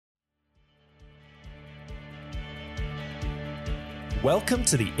Welcome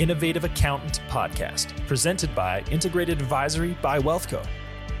to the Innovative Accountant Podcast, presented by Integrated Advisory by Wealthco.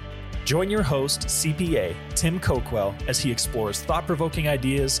 Join your host, CPA Tim Coquell, as he explores thought-provoking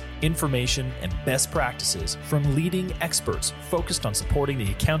ideas, information, and best practices from leading experts focused on supporting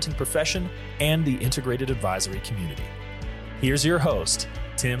the accounting profession and the integrated advisory community. Here's your host,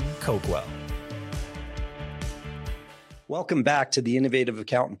 Tim Coquell. Welcome back to the Innovative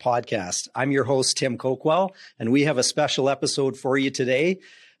Accountant Podcast. I'm your host, Tim Coquell, and we have a special episode for you today.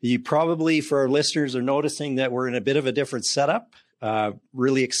 You probably, for our listeners, are noticing that we're in a bit of a different setup.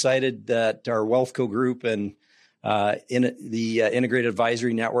 Really excited that our Wealthco group and in the Integrated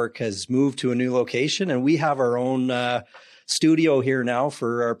Advisory Network has moved to a new location, and we have our own studio here now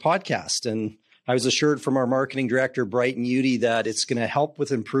for our podcast. And I was assured from our marketing director, Brighton Udy, that it's going to help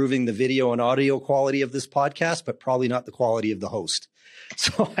with improving the video and audio quality of this podcast, but probably not the quality of the host.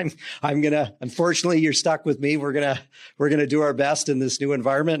 So I'm going to, unfortunately, you're stuck with me. We're going to do our best in this new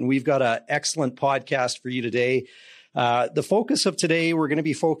environment. And we've got an excellent podcast for you today. The focus of today, we're going to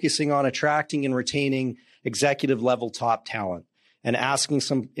be focusing on attracting and retaining executive level top talent and asking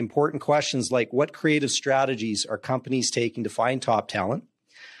some important questions like what creative strategies are companies taking to find top talent?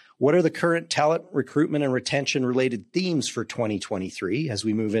 What are the current talent recruitment and retention related themes for 2023 as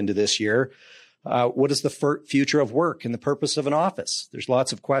we move into this year? What is the future of work and the purpose of an office? There's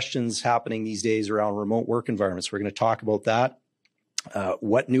lots of questions happening these days around remote work environments. We're going to talk about that.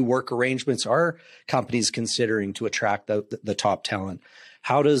 What new work arrangements are companies considering to attract the top talent?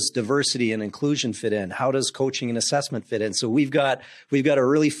 How does diversity and inclusion fit in? How does coaching and assessment fit in? So we've got a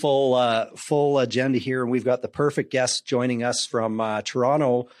really full agenda here, and we've got the perfect guest joining us from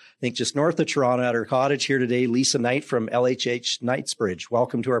Toronto, I think just north of Toronto at her cottage here today, Lisa Knight from LHH Knightsbridge.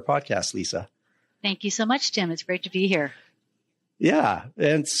 Welcome to our podcast, Lisa. Thank you so much, Tim. It's great to be here. Yeah.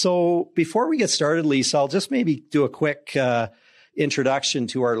 And so before we get started, Lisa, I'll just maybe do a quick introduction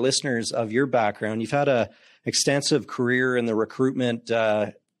to our listeners of your background. You've had an extensive career in the recruitment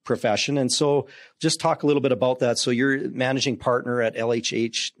profession. And so just talk a little bit about that. So you're managing partner at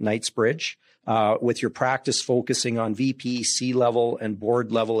LHH Knightsbridge with your practice focusing on VP, C-level, and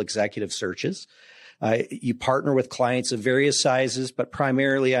board-level executive searches. You partner with clients of various sizes, but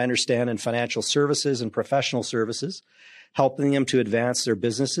primarily, I understand, in financial services and professional services, helping them to advance their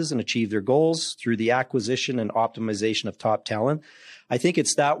businesses and achieve their goals through the acquisition and optimization of top talent. I think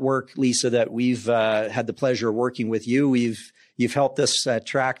it's that work, Lisa, that we've had the pleasure of working with you. You've helped us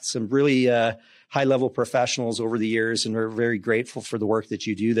attract some really high-level professionals over the years, and we're very grateful for the work that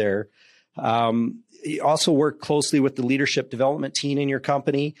you do there. You also work closely with the leadership development team in your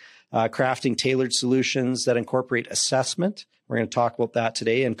company, crafting tailored solutions that incorporate assessment. We're going to talk about that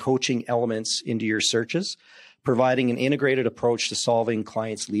today, and coaching elements into your searches, providing an integrated approach to solving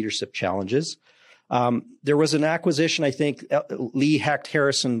clients' leadership challenges. There was an acquisition, I think, Lee Hecht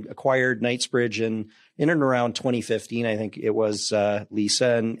Harrison acquired Knightsbridge in and around 2015, I think it was,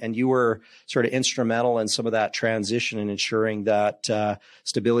 Lisa, and you were sort of instrumental in some of that transition and ensuring that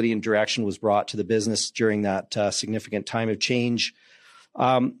stability and direction was brought to the business during that significant time of change.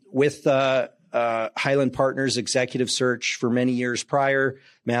 With Highland Partners executive search for many years prior,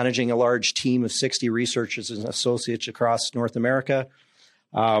 managing a large team of 60 researchers and associates across North America.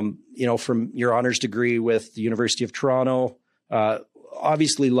 From your honors degree with the University of Toronto,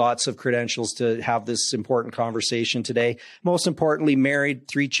 obviously lots of credentials to have this important conversation today. Most importantly, married,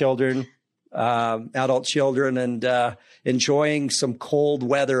 3 children, adult children, and enjoying some cold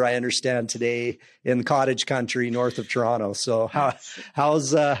weather, I understand, today in cottage country north of Toronto. So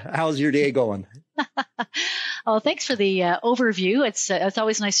how's your day going? Oh, thanks for the overview. It's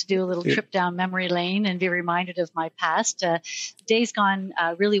always nice to do a little trip down memory lane and be reminded of my past. Day's gone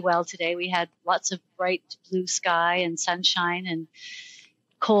really well today. We had lots of bright blue sky and sunshine and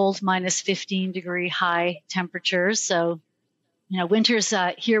cold minus 15 degree high temperatures. So, winter's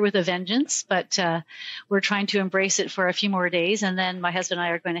here with a vengeance, but we're trying to embrace it for a few more days. And then my husband and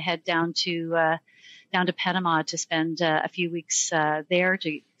I are going to head down to Panama to spend a few weeks there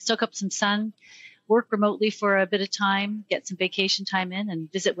to soak up some sun, work remotely for a bit of time, get some vacation time in,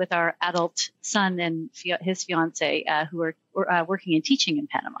 and visit with our adult son and his fiance who are working and teaching in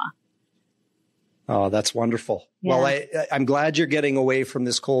Panama. Oh, that's wonderful. Yeah. Well, I'm glad you're getting away from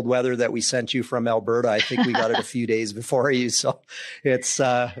this cold weather that we sent you from Alberta. I think we got it a few days before you. So it's,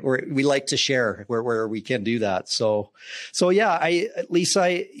 we like to share where we can do that. So yeah,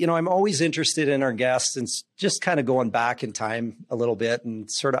 Lisa, I'm always interested in our guests and just kind of going back in time a little bit and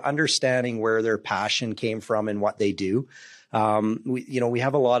sort of understanding where their passion came from and what they do. We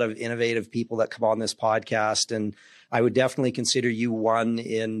have a lot of innovative people that come on this podcast, and I would definitely consider you one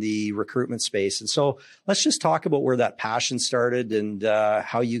in the recruitment space. And so let's just talk about where that passion started and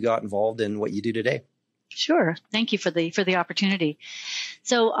how you got involved in what you do today. Sure. Thank you for the opportunity.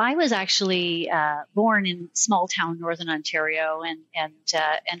 So I was actually born in small town Northern Ontario and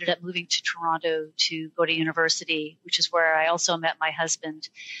ended up moving to Toronto to go to university, which is where I also met my husband,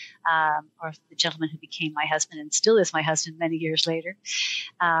 or the gentleman who became my husband and still is my husband many years later.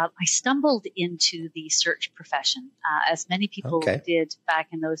 I stumbled into the search profession, as many people did back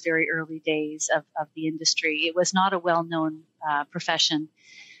in those very early days of the industry. It was not a well-known profession.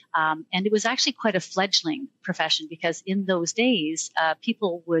 And it was actually quite a fledgling profession because in those days,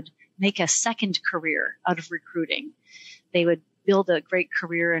 people would make a second career out of recruiting. They would build a great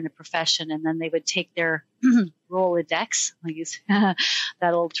career in a profession, and then they would take their Rolodex, I'll use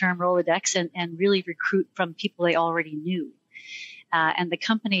that old term Rolodex, and really recruit from people they already knew. And the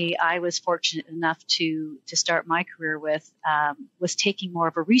company I was fortunate enough to start my career with was taking more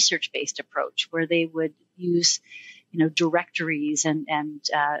of a research-based approach where they would use directories and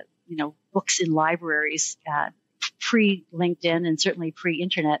books in libraries, pre-LinkedIn and certainly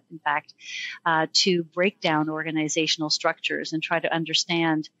pre-internet, in fact, to break down organizational structures and try to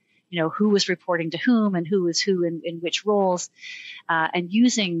understand, who was reporting to whom and who was who in which roles, and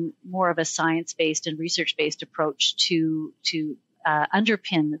using more of a science-based and research-based approach to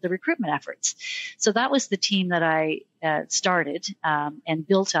underpin the recruitment efforts. So that was the team that I started and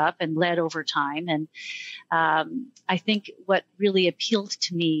built up and led over time. And I think what really appealed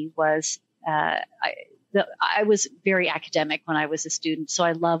to me was I was very academic when I was a student, so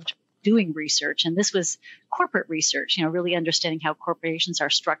I loved doing research. And this was corporate research, really understanding how corporations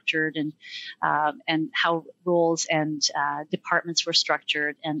are structured and how roles and departments were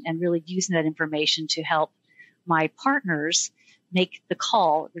structured, and really using that information to help my partners make the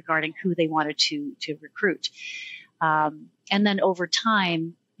call regarding who they wanted to recruit. And then over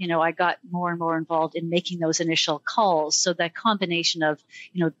time, I got more and more involved in making those initial calls. So that combination of,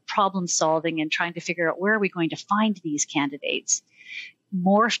 problem solving and trying to figure out where are we going to find these candidates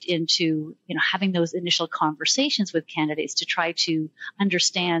morphed into, having those initial conversations with candidates to try to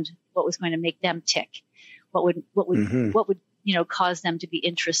understand what was going to make them tick. What would cause them to be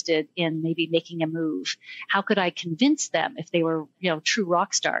interested in maybe making a move? How could I convince them, if they were, true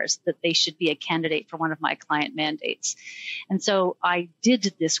rock stars, that they should be a candidate for one of my client mandates? And so I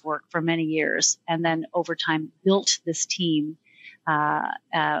did this work for many years, and then over time built this team.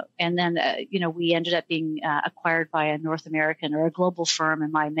 And then, we ended up being acquired by a North American or a global firm,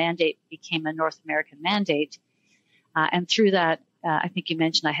 and my mandate became a North American mandate. And through that, I think you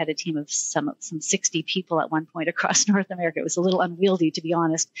mentioned I had a team of some 60 people at one point across North America. It was a little unwieldy, to be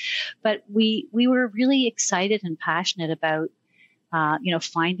honest, but we were really excited and passionate about,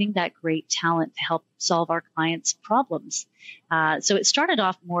 finding that great talent to help solve our clients' problems. So it started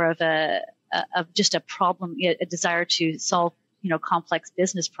off more of just a problem, a desire to solve, complex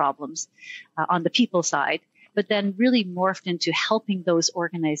business problems on the people side, but then really morphed into helping those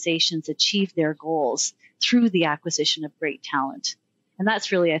organizations achieve their goals through the acquisition of great talent. And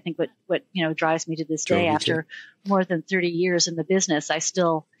that's really, I think, what drives me to this day. After more than 30 years in the business, I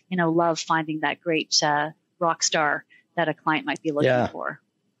still, love finding that great rock star that a client might be looking for.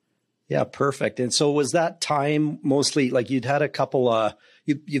 Yeah, perfect. And so was that time mostly, like you'd had a couple,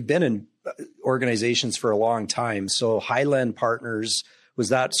 you've been in organizations for a long time. So Highland Partners, was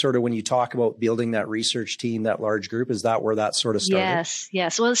that sort of when you talk about building that research team, that large group, is that where that sort of started?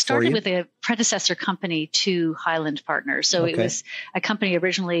 Yes. Well, it started with a predecessor company to Highland Partners. So It was a company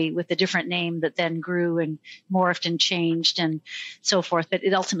originally with a different name that then grew and morphed and changed and so forth. But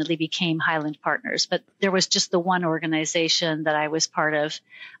it ultimately became Highland Partners. But there was just the one organization that I was part of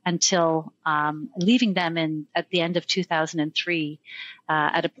until leaving them at the end of 2003,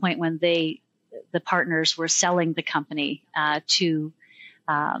 at a point when the partners were selling the company to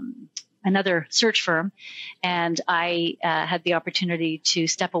another search firm. And I had the opportunity to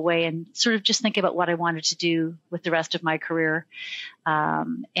step away and sort of just think about what I wanted to do with the rest of my career.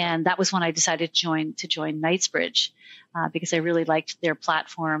 And that was when I decided to join Knightsbridge, because I really liked their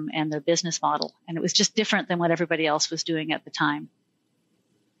platform and their business model. And it was just different than what everybody else was doing at the time.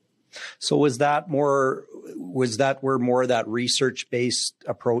 So was that where more of that research-based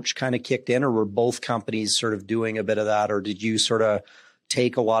approach kind of kicked in, or were both companies sort of doing a bit of that, or did you sort of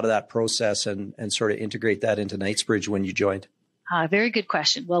take a lot of that process and sort of integrate that into Knightsbridge when you joined? Very good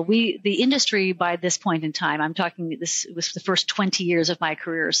question. Well, the industry by this point in time, I'm talking, this was the first 20 years of my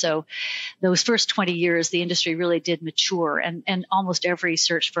career. So those first 20 years, the industry really did mature, and almost every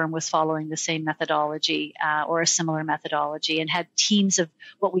search firm was following the same methodology, or a similar methodology, and had teams of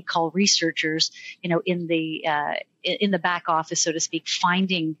what we call researchers, in the in the back office, so to speak,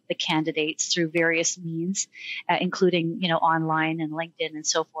 finding the candidates through various means, including, online and LinkedIn and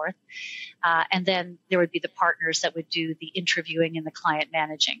so forth. And then there would be the partners that would do the interviewing and the client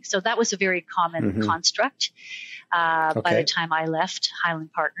managing. So that was a very common construct by the time I left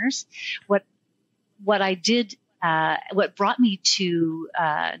Highland Partners. What I did, what brought me to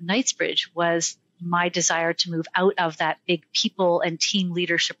Knightsbridge was my desire to move out of that big people and team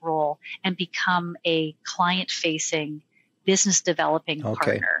leadership role and become a client-facing, business developing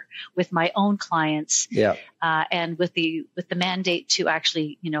partner with my own clients, and with the mandate to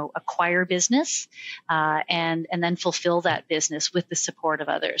actually, acquire business and then fulfill that business with the support of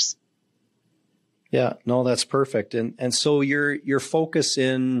others. Yeah, no, that's perfect. And so your focus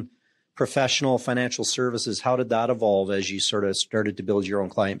in professional financial services, how did that evolve as you sort of started to build your own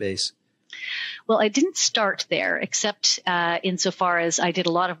client base? Well, I didn't start there, except insofar as I did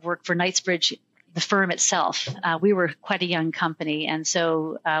a lot of work for Knightsbridge, the firm itself. We were quite a young company, and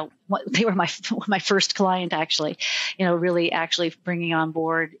so they were my first client, actually. Really actually bringing on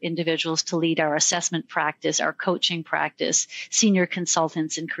board individuals to lead our assessment practice, our coaching practice, senior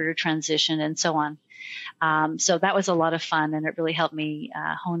consultants in career transition, and so on. So that was a lot of fun, and it really helped me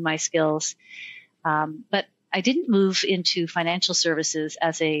hone my skills. But I didn't move into financial services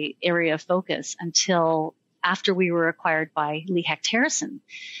as a area of focus until after we were acquired by Lee Hecht Harrison.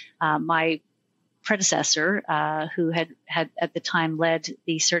 My predecessor, who had at the time led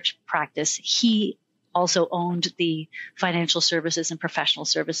the search practice, he also owned the financial services and professional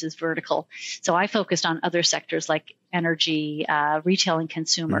services vertical. So I focused on other sectors like energy, retail and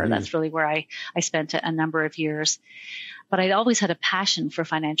consumer. That's really where I spent a number of years. But I'd always had a passion for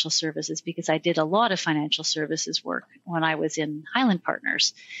financial services because I did a lot of financial services work when I was in Highland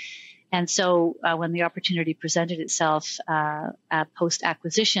Partners. And so when the opportunity presented itself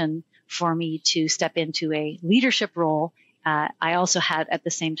post-acquisition for me to step into a leadership role, I also had at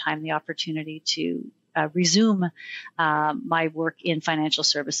the same time the opportunity to resume my work in financial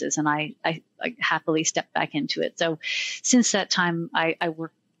services, and I happily stepped back into it. So since that time, I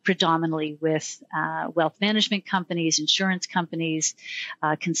work predominantly with wealth management companies, insurance companies,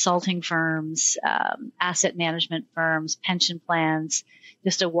 consulting firms, asset management firms, pension plans,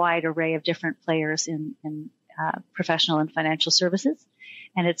 just a wide array of different players in professional and financial services.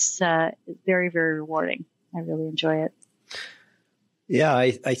 And it's very, very rewarding. I really enjoy it. Yeah,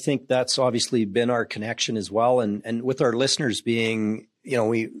 I think that's obviously been our connection as well. And with our listeners being,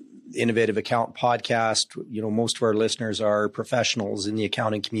 Innovative Accountant Podcast, most of our listeners are professionals in the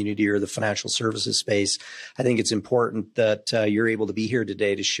accounting community or the financial services space. I think it's important that you're able to be here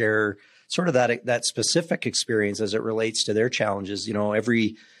today to share sort of that specific experience as it relates to their challenges.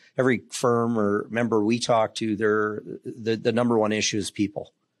 Every firm or member we talk to, the number one issue is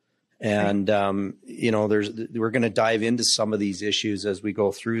people. And, we're going to dive into some of these issues as we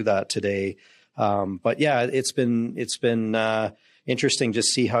go through that today. But yeah, it's been interesting to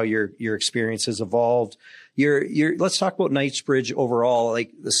see how your experience has evolved. Let's talk about Knightsbridge overall,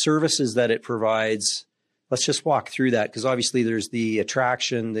 like the services that it provides. Let's just walk through that, because obviously there's the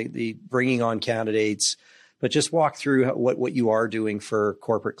attraction, the bringing on candidates, but just walk through what you are doing for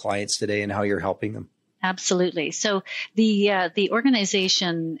corporate clients today and how you're helping them. Absolutely. So the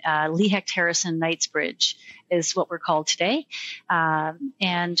organization Lee Hecht Harrison Knightsbridge is what we're called today,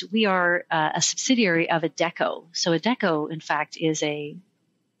 and we are a subsidiary of Adecco. So Adecco, in fact, is a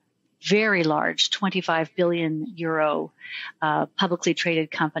very large 25 billion euro publicly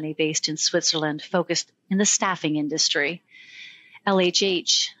traded company based in Switzerland, focused in the staffing industry.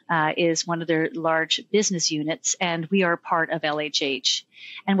 LHH is one of their large business units, and we are part of LHH.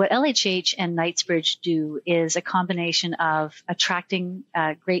 And what LHH and Knightsbridge do is a combination of attracting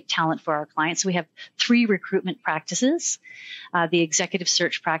great talent for our clients. So we have 3 recruitment practices, the executive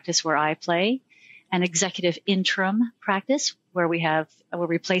search practice where I play, an executive interim practice where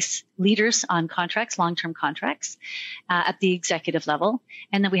we place leaders on contracts, long-term contracts, at the executive level.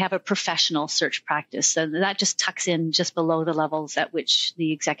 And then we have a professional search practice. So that just tucks in just below the levels at which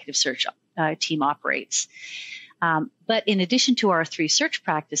the executive search team operates. But in addition to our 3 search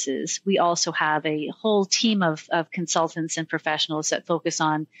practices, we also have a whole team of consultants and professionals that focus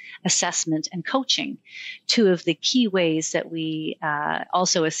on assessment and coaching. 2 of the key ways that we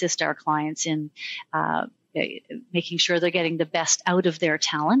also assist our clients in making sure they're getting the best out of their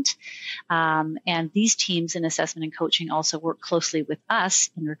talent. And these teams in assessment and coaching also work closely with us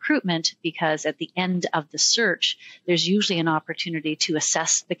in recruitment, because at the end of the search, there's usually an opportunity to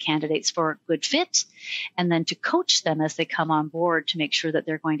assess the candidates for a good fit, and then to coach them as they come on board to make sure that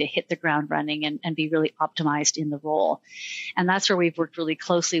they're going to hit the ground running and be really optimized in the role. And that's where we've worked really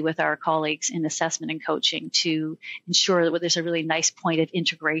closely with our colleagues in assessment and coaching to ensure that there's a really nice point of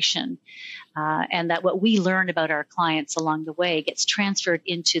integration, and that what we learn about our clients along the way gets transferred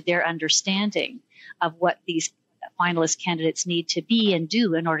into their understanding of what these finalist candidates need to be and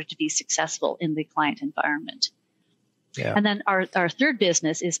do in order to be successful in the client environment. Yeah. And then our third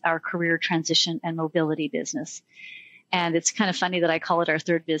business is our career transition and mobility business. And it's kind of funny that I call it our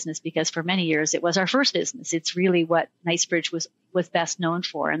third business, because for many years it was our first business. It's really what Knightsbridge was best known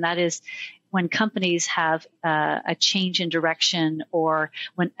for. And that is when companies have a change in direction, or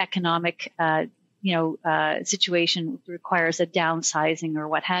when economic situation requires a downsizing or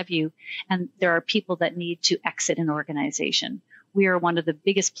what have you, and there are people that need to exit an organization. We are one of the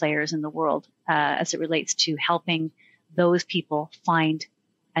biggest players in the world as it relates to helping those people find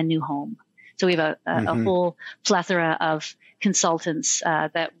a new home. So we have a whole plethora of consultants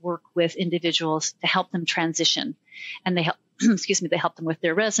that work with individuals to help them transition, and they help they help them with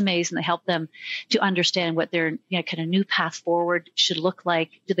their resumes, and they help them to understand what their kind of new path forward should look like.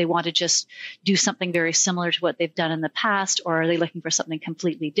 Do they want to just do something very similar to what they've done in the past, or are they looking for something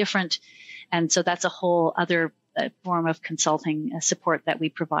completely different? And so that's a whole other form of consulting support that we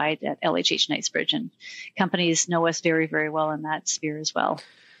provide at LHH Knightsbridge, and companies know us very, very well in that sphere as well.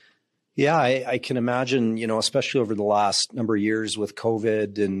 Yeah, I can imagine, especially over the last number of years with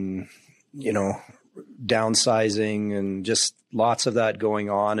COVID and, downsizing and just lots of that going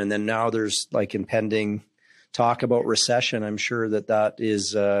on. And then now there's like impending talk about recession. I'm sure that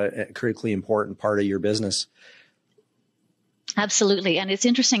is a critically important part of your business. Absolutely. And it's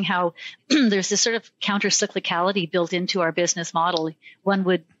interesting how there's this sort of counter-cyclicality built into our business model. One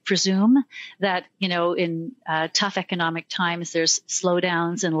would presume that, in tough economic times, there's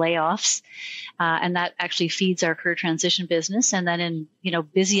slowdowns and layoffs, and that actually feeds our career transition business. And then in,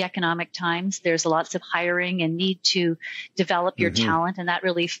 busy economic times, there's lots of hiring and need to develop your talent, and that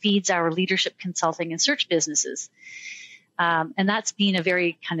really feeds our leadership consulting and search businesses. And that's been a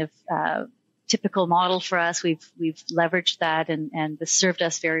very kind of typical model for us. We've leveraged that and this served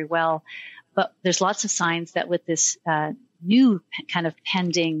us very well. But there's lots of signs that with this new kind of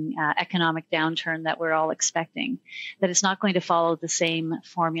pending economic downturn that we're all expecting, that it's not going to follow the same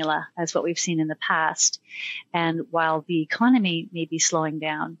formula as what we've seen in the past. And while the economy may be slowing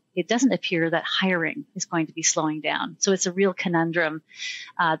down, it doesn't appear that hiring is going to be slowing down. So it's a real conundrum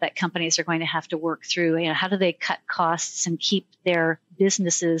that companies are going to have to work through. How do they cut costs and keep their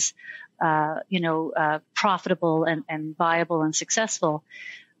businesses profitable and viable and successable,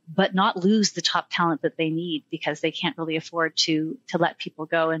 but not lose the top talent that they need, because they can't really afford to let people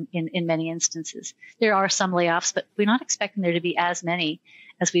go in many instances. There are some layoffs, but we're not expecting there to be as many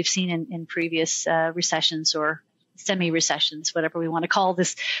as we've seen in previous recessions or semi-recessions, whatever we want to call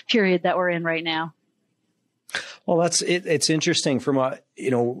this period that we're in right now. Well, that's it. It's interesting from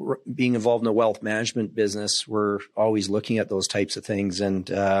being involved in the wealth management business. We're always looking at those types of things. And,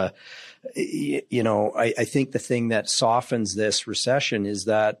 I think the thing that softens this recession is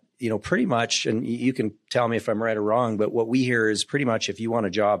that, pretty much, and you can tell me if I'm right or wrong, but what we hear is pretty much if you want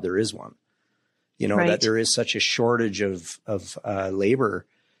a job, there is one, right. That there is such a shortage of labor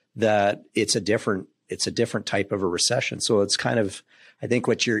that it's a different type of a recession. So it's kind of, I think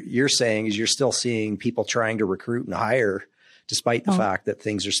what you're saying is you're still seeing people trying to recruit and hire despite the fact that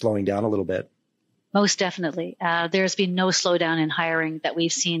things are slowing down a little bit. Most definitely. There's been no slowdown in hiring that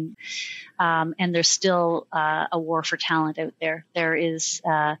we've seen. And there's still a war for talent out there. There is,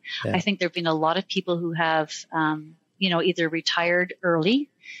 I think there've been a lot of people who have, either retired early.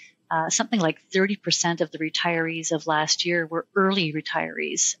 Something like 30% of the retirees of last year were early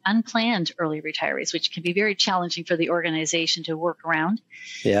retirees, unplanned early retirees, which can be very challenging for the organization to work around.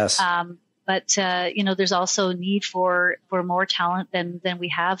 Yes. But there's also need for more talent than we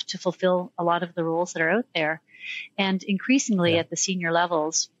have to fulfill a lot of the roles that are out there. And increasingly at the senior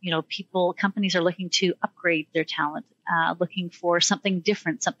levels, companies are looking to upgrade their talent, looking for something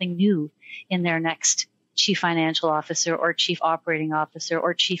different, something new in their next chief financial officer or chief operating officer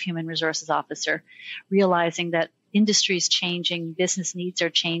or chief human resources officer, realizing that industry is changing, business needs are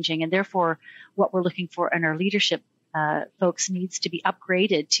changing, and therefore what we're looking for in our leadership folks needs to be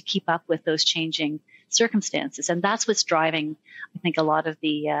upgraded to keep up with those changing circumstances. And that's what's driving, I think, a lot of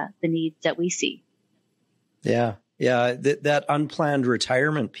the needs that we see. Yeah. Yeah. That unplanned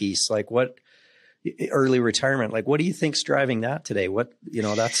retirement piece, like what, early retirement. Like, what do you think's driving that today?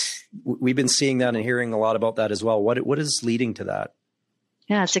 We've been seeing that and hearing a lot about that as well. What is leading to that?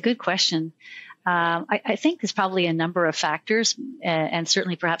 Yeah, it's a good question. I think there's probably a number of factors, and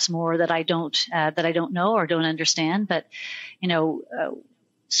certainly perhaps more that I don't know or don't understand. But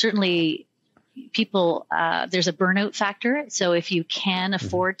certainly people, there's a burnout factor. So if you can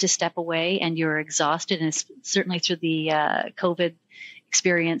afford to step away and you're exhausted, and certainly through the COVID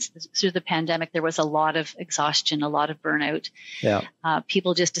experience, through the pandemic, there was a lot of exhaustion, a lot of burnout. Yeah.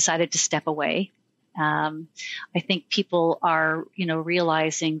 People just decided to step away. I think people are,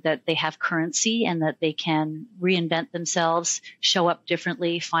 realizing that they have currency and that they can reinvent themselves, show up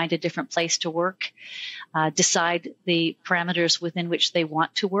differently, find a different place to work, decide the parameters within which they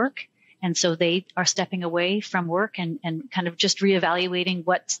want to work. And so they are stepping away from work and kind of just reevaluating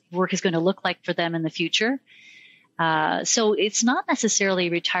what work is going to look like for them in the future. So it's not necessarily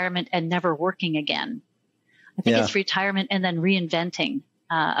retirement and never working again. I think it's retirement and then reinventing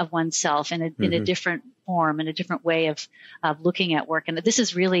of oneself in a different form, in a different way of looking at work. And this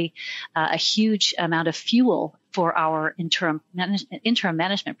is really a huge amount of fuel for our interim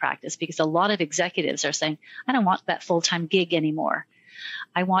management practice, because a lot of executives are saying, I don't want that full-time gig anymore.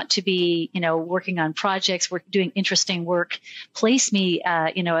 I want to be, working on projects, doing interesting work. Place me,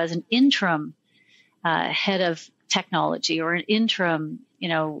 as an interim head of technology or an interim,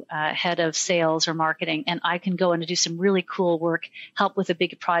 head of sales or marketing, and I can go and do some really cool work, help with a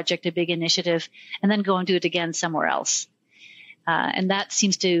big project, a big initiative, and then go and do it again somewhere else. And that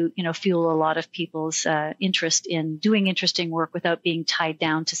seems to, fuel a lot of people's interest in doing interesting work without being tied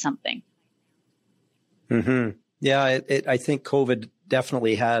down to something. Mm-hmm. Yeah, I think COVID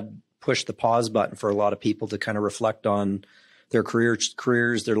definitely had pushed the pause button for a lot of people to kind of reflect on their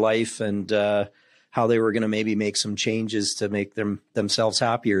careers, their life, and how they were going to maybe make some changes to make themselves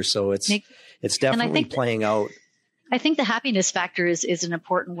happier. So it's definitely playing out. I think the happiness factor is an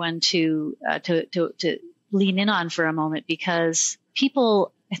important one to lean in on for a moment, because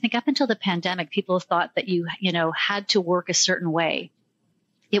people, I think up until the pandemic, people thought that you had to work a certain way.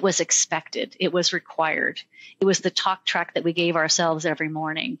 It was expected. It was required. It was the talk track that we gave ourselves every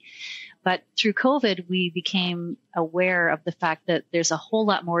morning. But through COVID, we became aware of the fact that there's a whole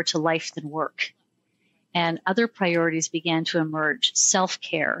lot more to life than work. And other priorities began to emerge: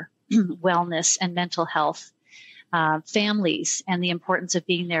 self-care, wellness, and mental health, families, and the importance of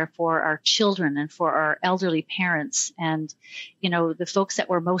being there for our children and for our elderly parents and, the folks that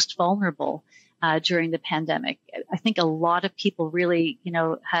were most vulnerable during the pandemic. I think a lot of people really,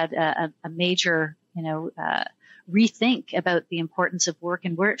 had a major, rethink about the importance of work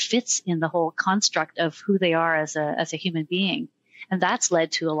and where it fits in the whole construct of who they are as a human being. And that's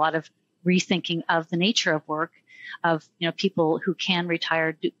led to a lot of rethinking of the nature of work, of, people who can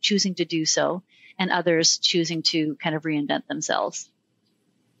retire choosing to do so, and others choosing to kind of reinvent themselves.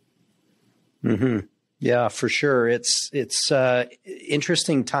 Mm-hmm. Yeah, for sure. It's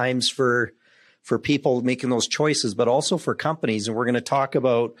interesting times for people making those choices, but also for companies. And we're going to talk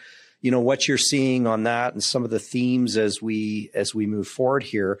about, what you're seeing on that and some of the themes as we move forward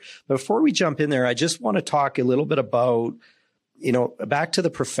here. But before we jump in there, I just want to talk a little bit about, back to the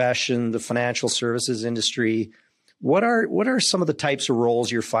profession, the financial services industry. What are some of the types of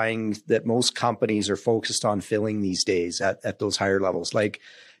roles you're finding that most companies are focused on filling these days at those higher levels? Like,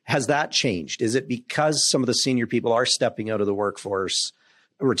 has that changed? Is it because some of the senior people are stepping out of the workforce,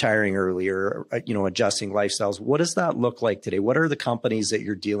 retiring earlier, adjusting lifestyles? What does that look like today? What are the companies that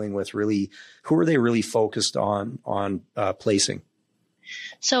you're dealing with really, who are they really focused on placing?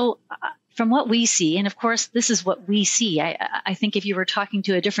 So from what we see, and of course, this is what we see. I think if you were talking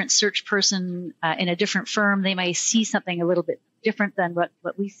to a different search person in a different firm, they may see something a little bit different than what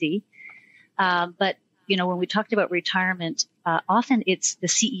we see. But, when we talked about retirement, often it's the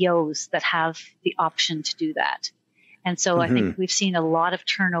CEOs that have the option to do that. And so I think we've seen a lot of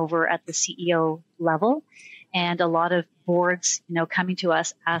turnover at the CEO level, and a lot of boards, coming to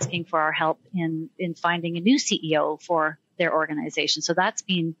us asking for our help in finding a new CEO for their organization. So that's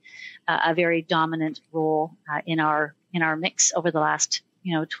been a very dominant role in our mix over the last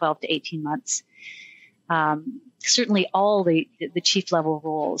 12 to 18 months. Certainly all the chief level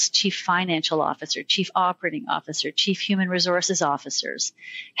roles: chief financial officer, chief operating officer, chief human resources officers,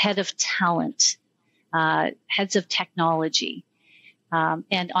 head of talent, heads of technology,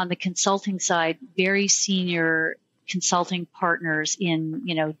 and on the consulting side, very senior consulting partners in,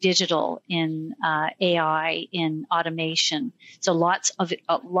 digital, in AI, in automation. So lots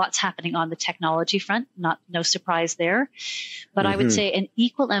happening on the technology front. No surprise there, but I would say an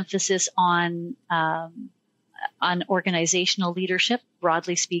equal emphasis on organizational leadership,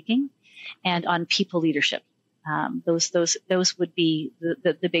 broadly speaking, and on people leadership. Those would be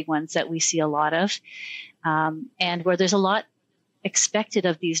the big ones that we see a lot of, and where there's a lot expected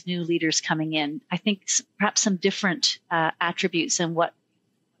of these new leaders coming in. I think perhaps some different attributes than what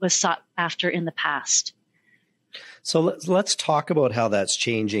was sought after in the past. So let's talk about how that's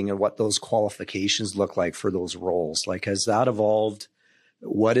changing and what those qualifications look like for those roles. Like, has that evolved?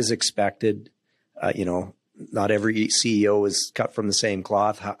 What is expected? Not every CEO is cut from the same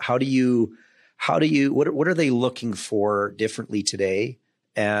cloth. What are they looking for differently today?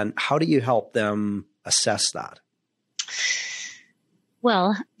 And how do you help them assess that?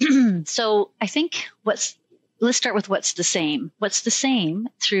 Well, so I think let's start with what's the same. What's the same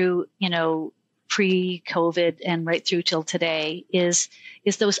through, pre-COVID and right through till today is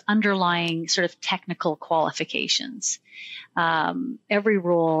those underlying sort of technical qualifications. Every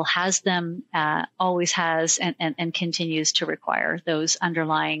role has them, always has, and continues to require those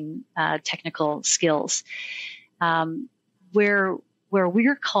underlying technical skills. Where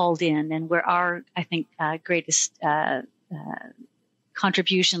we're called in and where our, I think, greatest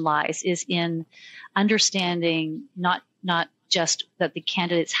contribution lies is in understanding not just that the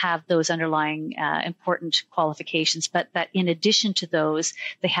candidates have those underlying important qualifications, but that in addition to those,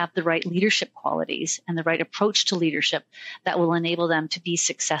 they have the right leadership qualities and the right approach to leadership that will enable them to be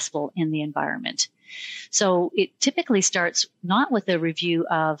successful in the environment. So it typically starts not with a review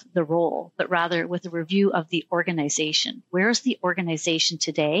of the role, but rather with a review of the organization. Where is the organization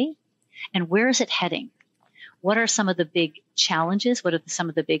today, and where is it heading? What are some of the big challenges? What are some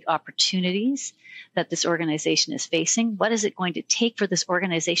of the big opportunities that this organization is facing? What is it going to take for this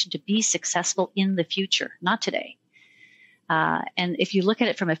organization to be successful in the future, not today? And if you look at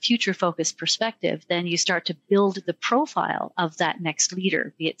it from a future-focused perspective, then you start to build the profile of that next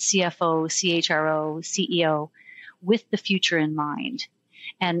leader, be it CFO, CHRO, CEO, with the future in mind.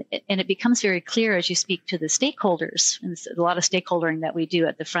 And it becomes very clear as you speak to the stakeholders, and there's a lot of stakeholdering that we do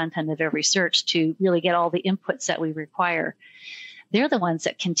at the front end of every search to really get all the inputs that we require. They're the ones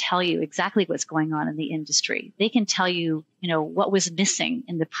that can tell you exactly what's going on in the industry. They can tell you, what was missing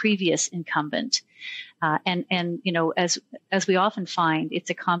in the previous incumbent. And as we often find, it's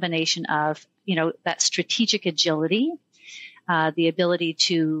a combination of, that strategic agility, the ability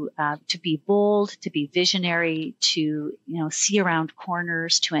to be bold, to be visionary, to see around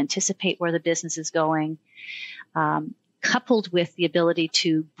corners, to anticipate where the business is going, coupled with the ability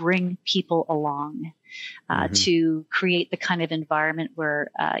to bring people along, to create the kind of environment where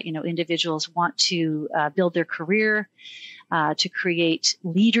individuals want to build their career, to create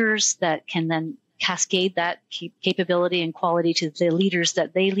leaders that can then cascade that capability and quality to the leaders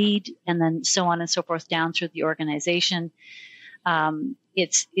that they lead, and then so on and so forth down through the organization.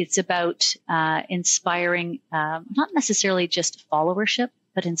 It's about inspiring, not necessarily just followership,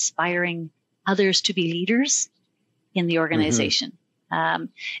 but inspiring others to be leaders in the organization. And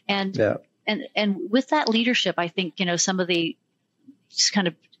with that leadership, I think some of the just kind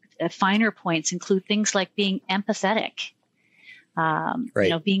of finer points include things like being empathetic,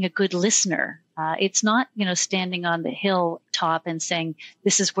 being a good listener. It's not standing on the hilltop and saying,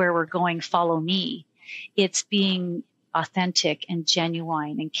 "This is where we're going, follow me." It's being authentic and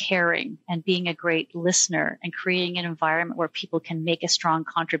genuine and caring and being a great listener and creating an environment where people can make a strong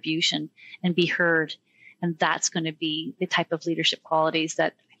contribution and be heard. And that's going to be the type of leadership qualities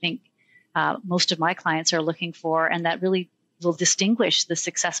that I think most of my clients are looking for, and that really will distinguish the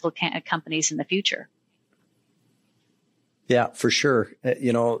successful companies in the future. Yeah, for sure.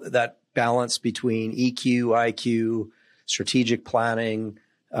 That balance between EQ, IQ, strategic planning,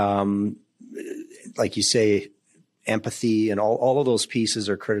 like you say, empathy, and all of those pieces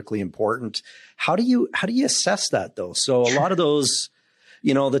are critically important. How do you assess that though? So a lot of those,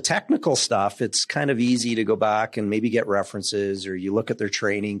 the technical stuff, it's kind of easy to go back and maybe get references, or you look at their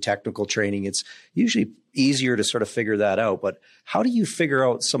training, technical training. It's usually easier to sort of figure that out. But how do you figure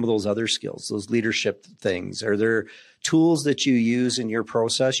out some of those other skills, those leadership things? Are there tools that you use in your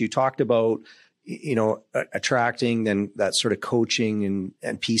process? You talked about, attracting, then that sort of coaching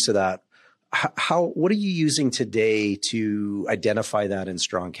and piece of that. What are you using today to identify that in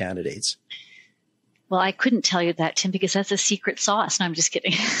strong candidates? Well, I couldn't tell you that, Tim, because that's a secret sauce. No, I'm just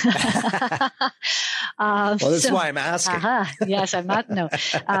kidding. Well, this is why I'm asking. Yes, I'm not. No.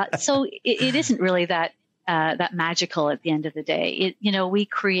 So it isn't really that magical at the end of the day. We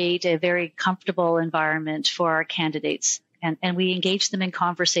create a very comfortable environment for our candidates, and we engage them in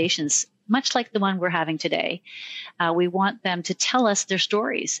conversations much like the one we're having today. We want them to tell us their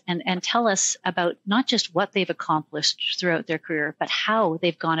stories and tell us about not just what they've accomplished throughout their career, but how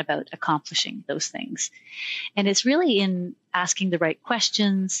they've gone about accomplishing those things. And it's really in asking the right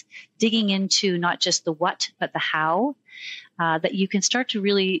questions, digging into not just the what, but the how, that you can start to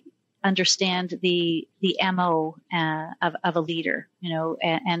really understand the MO of a leader,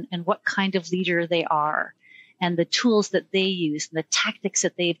 and what kind of leader they are, and the tools that they use, and the tactics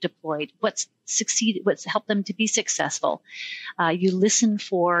that they've deployed, what's helped them to be successful. You listen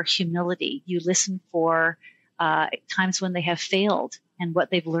for humility. You listen for times when they have failed and what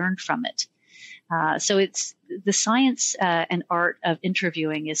they've learned from it. So it's the science and art of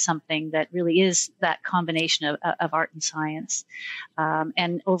interviewing is something that really is that combination of art and science.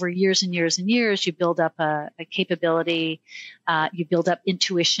 And over years and years and years, you build up a capability. You build up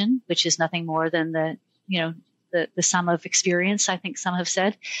intuition, which is nothing more than the sum of experience, I think some have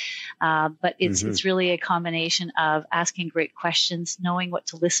said. But it's really a combination of asking great questions, knowing what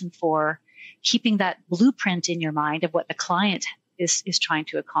to listen for, keeping that blueprint in your mind of what the client is trying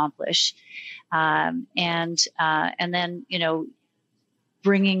to accomplish. And then,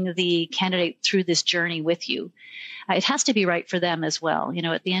 bringing the candidate through this journey with you. It has to be right for them as well.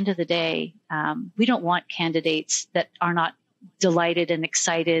 At the end of the day, we don't want candidates that are not delighted and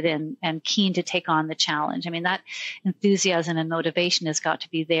excited and keen to take on the challenge. I mean, that enthusiasm and motivation has got to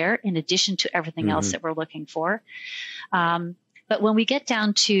be there in addition to everything else that we're looking for. But when we get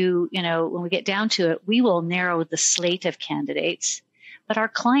down to, it, we will narrow the slate of candidates, but our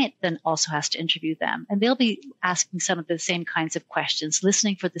client then also has to interview them, and they'll be asking some of the same kinds of questions,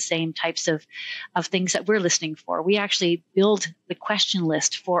 listening for the same types of things that we're listening for. We actually build the question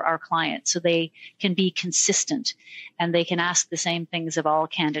list for our clients so they can be consistent and they can ask the same things of all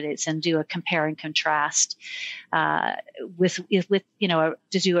candidates and do a compare and contrast to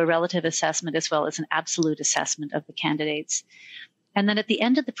do a relative assessment as well as an absolute assessment of the candidates. And then at the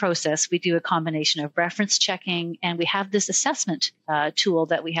end of the process, we do a combination of reference checking, and we have this assessment tool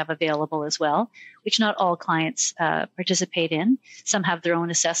that we have available as well, which not all clients participate in. Some have their own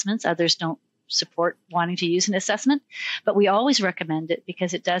assessments. Others don't support wanting to use an assessment. But we always recommend it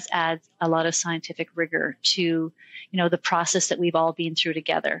because it does add a lot of scientific rigor to, the process that we've all been through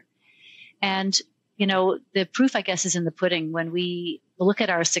together. And, the proof, I guess, is in the pudding. When we look at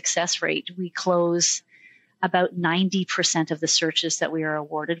our success rate, we close about 90% of the searches that we are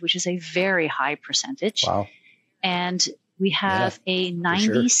awarded, which is a very high percentage. Wow. And we have a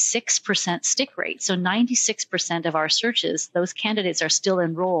 96% stick rate. So 96% of our searches, those candidates are still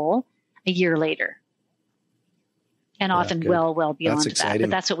in role a year later. And often well beyond that.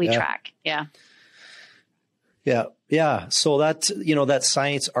 But that's what we track. Yeah. Yeah. Yeah. So that's, that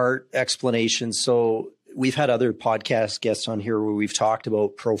science art explanation. So we've had other podcast guests on here where we've talked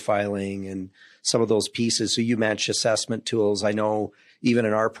about profiling and some of those pieces. So you mentioned assessment tools. I know even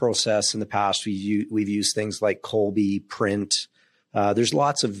in our process in the past, we've used things like Colby, Print. There's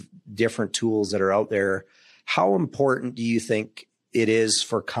lots of different tools that are out there. How important do you think it is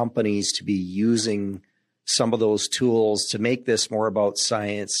for companies to be using some of those tools to make this more about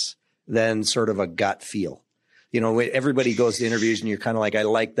science than sort of a gut feel? Everybody goes to interviews and you're kind of like, I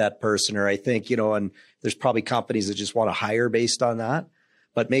like that person, or I think, and there's probably companies that just want to hire based on that.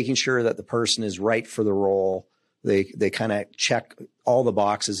 But making sure that the person is right for the role, they kind of check all the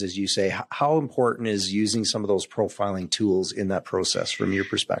boxes, as you say. How important is using some of those profiling tools in that process from your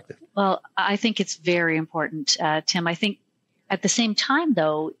perspective? Well, I think it's very important, Tim. I think at the same time,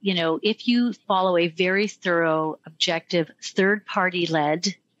 though, if you follow a very thorough, objective, third-party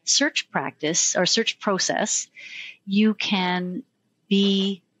led search practice or search process, you can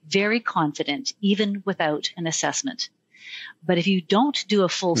be very confident even without an assessment. But if you don't do a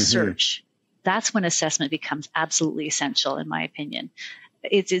full search, that's when assessment becomes absolutely essential, in my opinion.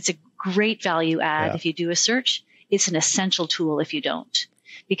 It's a great value add if you do a search. It's an essential tool if you don't,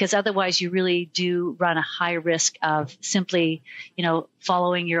 because otherwise you really do run a high risk of simply,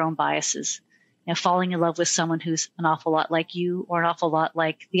 following your own biases, falling in love with someone who's an awful lot like you or an awful lot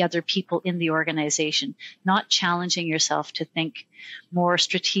like the other people in the organization, not challenging yourself to think more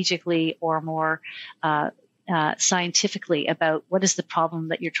strategically or more scientifically about what is the problem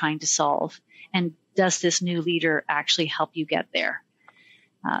that you're trying to solve, and does this new leader actually help you get there?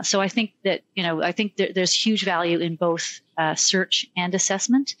 So I think that, there's huge value in both search and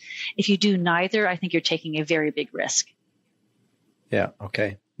assessment. If you do neither, I think you're taking a very big risk. Yeah.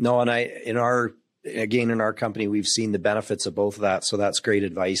 Okay. No, and in our company, we've seen the benefits of both of that. So that's great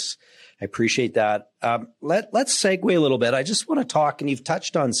advice. I appreciate that. Let's segue a little bit. I just want to talk, and you've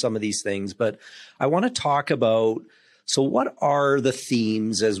touched on some of these things, but I want to talk about So what are the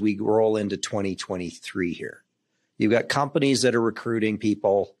themes as we roll into 2023 here? You've got companies that are recruiting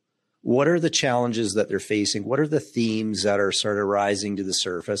people. What are the challenges that they're facing? What are the themes that are sort of rising to the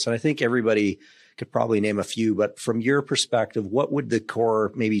surface? And I think everybody could probably name a few, but from your perspective, what would the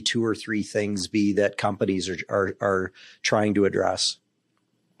core maybe 2 or 3 things be that companies are trying to address?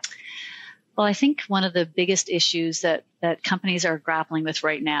 Well, I think one of the biggest issues that companies are grappling with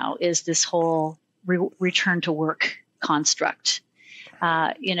right now is this whole return to work construct.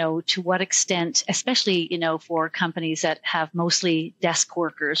 To what extent, especially, for companies that have mostly desk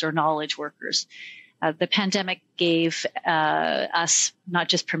workers or knowledge workers, the pandemic gave us not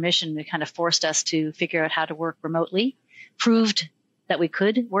just permission, it kind of forced us to figure out how to work remotely, proved that we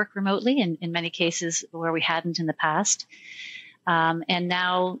could work remotely in many cases where we hadn't in the past. And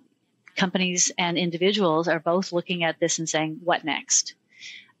now companies and individuals are both looking at this and saying, what next?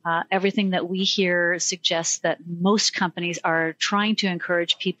 Everything that we hear suggests that most companies are trying to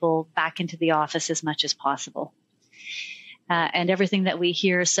encourage people back into the office as much as possible. And everything that we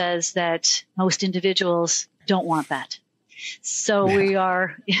hear says that most individuals don't want that. So we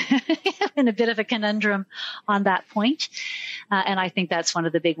are in a bit of a conundrum on that point. And I think that's one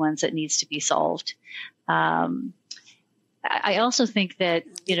of the big ones that needs to be solved. I also think that,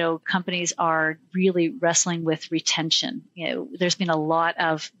 companies are really wrestling with retention. There's been a lot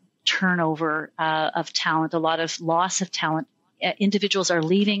of turnover of talent, a lot of loss of talent. Individuals are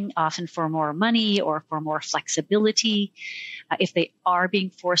leaving often for more money or for more flexibility. If they are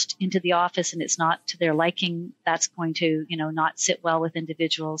being forced into the office and it's not to their liking, that's going to, not sit well with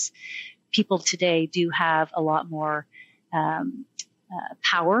individuals. People today do have a lot more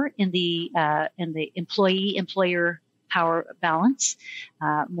power in the employee-employer power balance.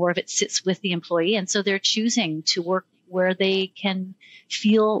 More of it sits with the employee. And so they're choosing to work where they can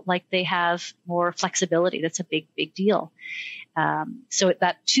feel like they have more flexibility. That's a big, big deal. So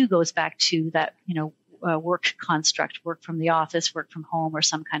that too goes back to that, work construct, work from the office, work from home, or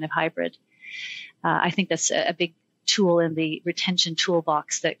some kind of hybrid. I think that's a big tool in the retention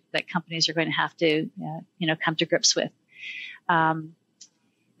toolbox that companies are going to have to, come to grips with.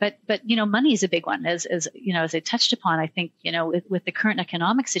 But money is a big one. As I touched upon, I think, with the current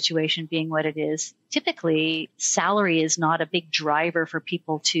economic situation being what it is, typically salary is not a big driver for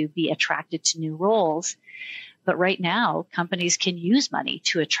people to be attracted to new roles. But right now, companies can use money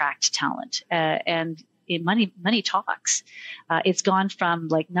to attract talent, and money talks. It's gone from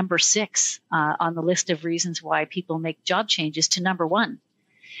like number 6 on the list of reasons why people make job changes to number 1.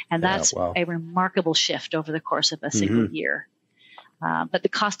 And that's a remarkable shift over the course of a single year. But the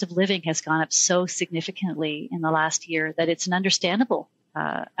cost of living has gone up so significantly in the last year that it's an understandable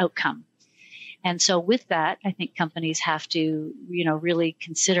outcome. And so with that, I think companies have to, really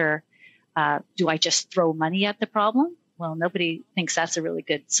consider, do I just throw money at the problem? Well, nobody thinks that's a really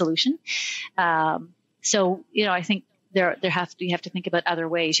good solution. So, I think you have to think about other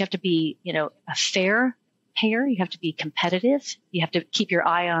ways. You have to be, a fair payer. You have to be competitive. You have to keep your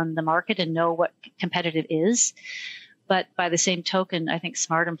eye on the market and know what competitive is. But by the same token, I think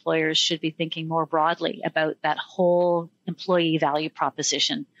smart employers should be thinking more broadly about that whole employee value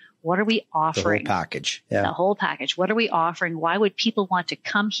proposition. What are we offering? The whole package. Yeah. The whole package. What are we offering? Why would people want to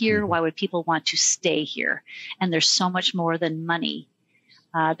come here? Why would people want to stay here? And there's so much more than money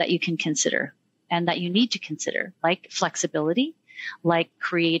that you can consider and that you need to consider, like flexibility, like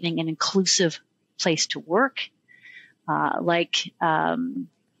creating an inclusive place to work, like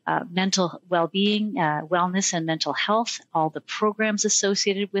mental well-being, wellness and mental health, all the programs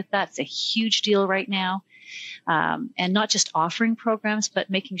associated with that. It's a huge deal right now. And not just offering programs, but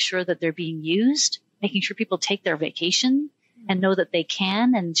making sure that they're being used, making sure people take their vacation and know that they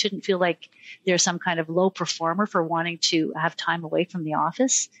can and shouldn't feel like they're some kind of low performer for wanting to have time away from the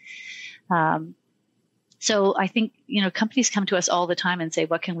office. So I think, companies come to us all the time and say,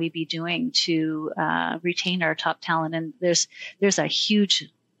 what can we be doing to retain our top talent? And there's a huge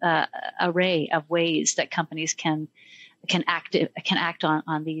array of ways that companies can act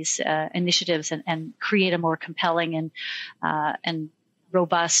on these initiatives and create a more compelling and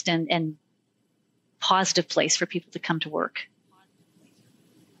robust and positive place for people to come to work.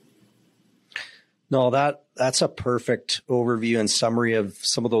 No, that's a perfect overview and summary of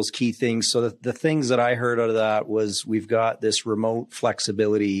some of those key things. So the things that I heard out of that was we've got this remote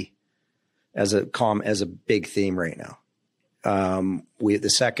flexibility as a big theme right now. The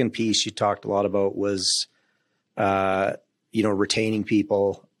second piece you talked a lot about was, retaining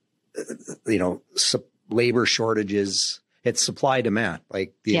people, labor shortages. It's supply demand.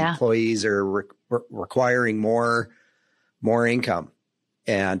 Like the employees are requiring more income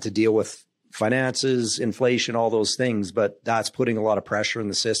and to deal with finances, inflation, all those things, but that's putting a lot of pressure in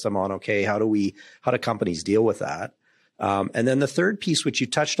the system on, okay, how do companies deal with that? And then the third piece, which you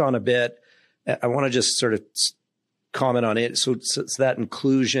touched on a bit, I want to just sort of comment on it. So it's that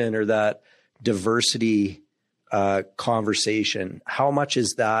inclusion or that diversity conversation. How much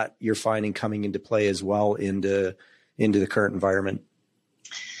is that you're finding coming into play as well into the current environment?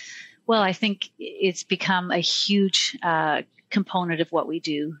 Well, I think it's become a huge component of what we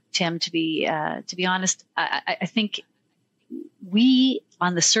do, Tim. To be honest, I think we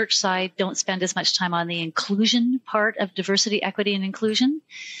on the search side don't spend as much time on the inclusion part of diversity, equity, and inclusion.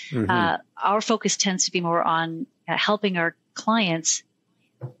 Mm-hmm. Our focus tends to be more on helping our clients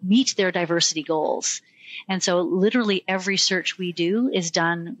meet their diversity goals. And so literally every search we do is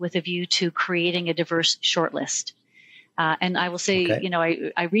done with a view to creating a diverse shortlist. And I will say,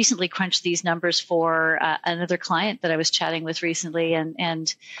 okay, I recently crunched these numbers for another client that I was chatting with recently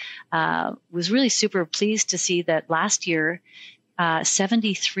and was really super pleased to see that last year,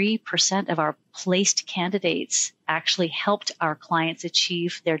 73% of our placed candidates actually helped our clients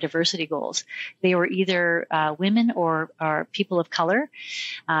achieve their diversity goals. They were either women or people of color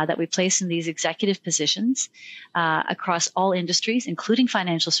that we place in these executive positions across all industries, including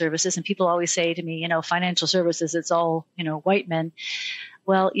financial services. And people always say to me, financial services, it's all, white men.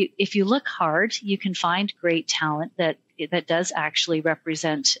 Well, if you look hard, you can find great talent that does actually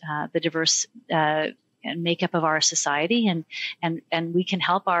represent the diverse and makeup of our society, and we can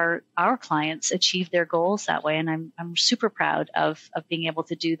help our clients achieve their goals that way. And I'm super proud of being able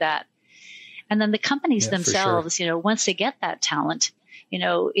to do that. And then the companies themselves, sure, once they get that talent,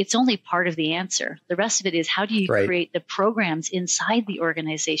 it's only part of the answer. The rest of it is how do you create the programs inside the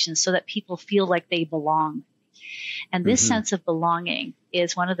organization so that people feel like they belong. And this sense of belonging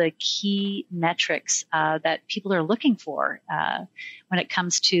is one of the key metrics that people are looking for when it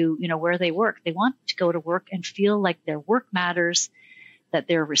comes to, where they work. They want to go to work and feel like their work matters, that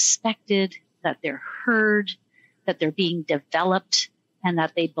they're respected, that they're heard, that they're being developed, and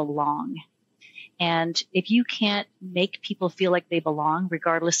that they belong. And if you can't make people feel like they belong,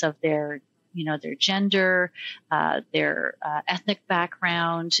 regardless of their gender, their ethnic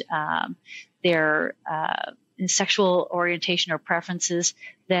background, their sexual orientation or preferences,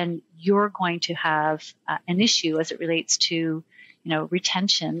 then you're going to have an issue as it relates to,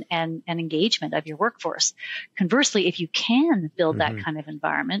 retention and engagement of your workforce. Conversely, if you can build that kind of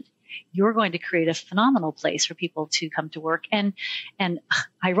environment, you're going to create a phenomenal place for people to come to work. And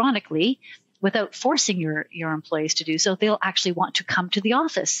ironically, without forcing your employees to do so, they'll actually want to come to the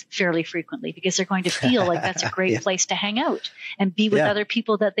office fairly frequently because they're going to feel like that's a great place to hang out and be with other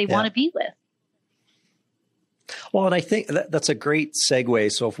people that they want to be with. Well, and I think that's a great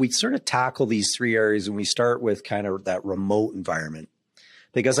segue. So if we sort of tackle these three areas and we start with kind of that remote environment,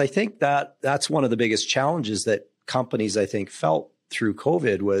 because I think that's one of the biggest challenges that companies, I think, felt through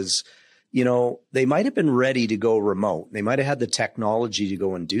COVID was, they might have been ready to go remote. They might have had the technology to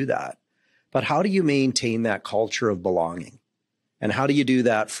go and do that. But how do you maintain that culture of belonging? And how do you do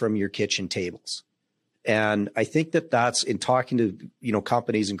that from your kitchen tables? And I think that's in talking to,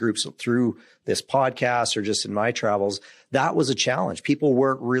 companies and groups through this podcast or just in my travels, that was a challenge. People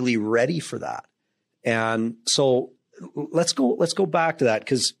weren't really ready for that. And so let's go back to that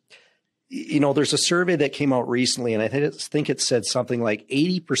because, there's a survey that came out recently and I think it said something like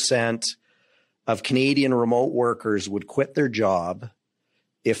 80% of Canadian remote workers would quit their job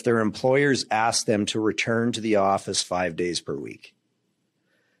if their employers asked them to return to the office 5 days per week.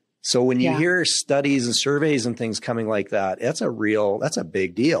 So when you hear studies and surveys and things coming like that, that's a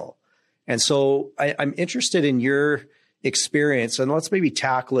big deal. And so I'm interested in your experience, and let's maybe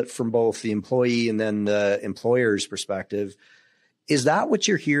tackle it from both the employee and then the employer's perspective. Is that what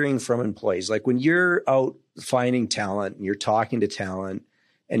you're hearing from employees? Like when you're out finding talent and you're talking to talent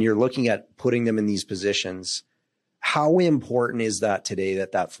and you're looking at putting them in these positions, how important is that today,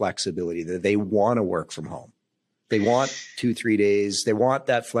 that flexibility, that they want to work from home? They want 2-3 days. They want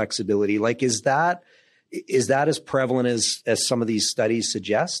that flexibility. Like, is that as prevalent as some of these studies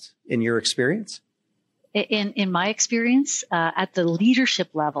suggest in your experience? In my experience, at the leadership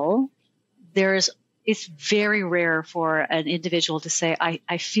level, it's very rare for an individual to say,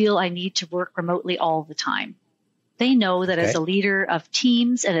 I feel I need to work remotely all the time. They know that as a leader of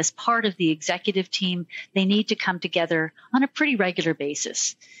teams and as part of the executive team, they need to come together on a pretty regular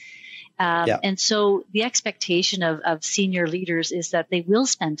basis. And so the expectation of senior leaders is that they will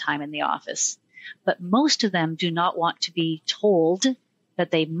spend time in the office, but most of them do not want to be told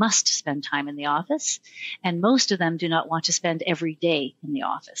that they must spend time in the office. And most of them do not want to spend every day in the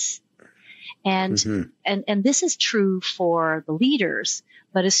office. And, and this is true for the leaders,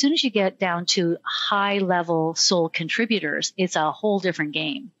 But as soon as you get down to high level sole contributors, it's a whole different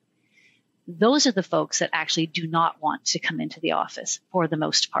game. Those are the folks that actually do not want to come into the office for the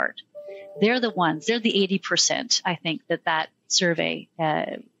most part. They're the 80%, I think, that survey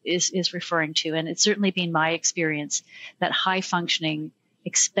is referring to. And it's certainly been my experience that high functioning,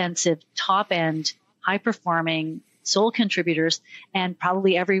 expensive, top end, high performing sole contributors, and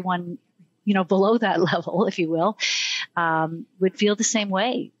probably everyone, below that level, if you will, would feel the same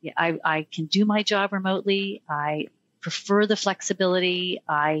way. I can do my job remotely. I prefer the flexibility.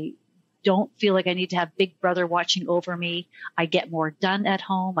 I don't feel like I need to have Big Brother watching over me. I get more done at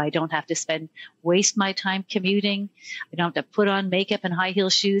home. I don't have to waste my time commuting. I don't have to put on makeup and high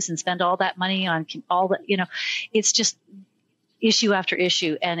heel shoes and spend all that money on all that, it's just issue after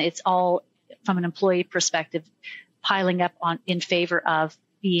issue. And it's all from an employee perspective, piling up in favor of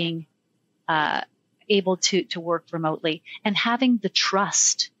being able to work remotely and having the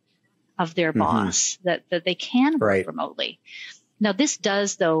trust of their boss that they can work remotely. Now, this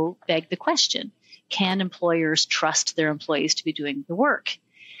does, though, beg the question, can employers trust their employees to be doing the work?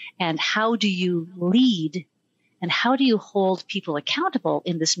 And how do you lead and how do you hold people accountable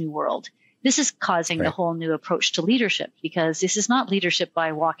in this new world? This is causing a whole new approach to leadership, because this is not leadership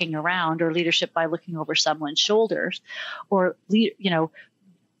by walking around or leadership by looking over someone's shoulders, or,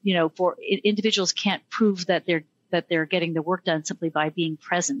 for individuals can't prove that they're getting the work done simply by being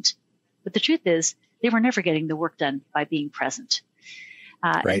present. But the truth is they were never getting the work done by being present.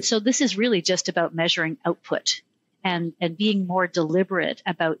 And so this is really just about measuring output and being more deliberate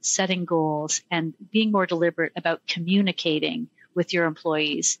about setting goals and being more deliberate about communicating with your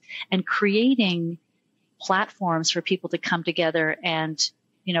employees and creating platforms for people to come together and,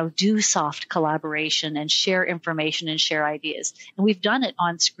 do soft collaboration and share information and share ideas. And we've done it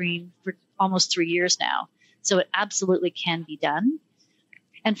on screen for almost 3 years now. So it absolutely can be done.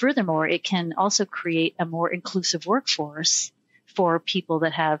 And furthermore, it can also create a more inclusive workforce for people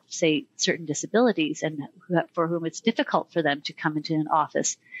that have, say, certain disabilities and for whom it's difficult for them to come into an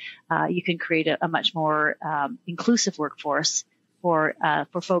office. You can create a much more inclusive workforce for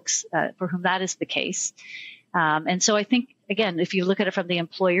folks for whom that is the case. And so I think, again, if you look at it from the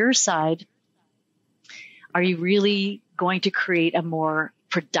employer side, are you really going to create a more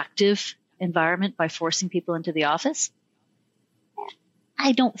productive environment by forcing people into the office?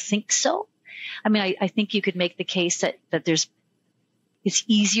 I don't think so. I mean, I think you could make the case that it's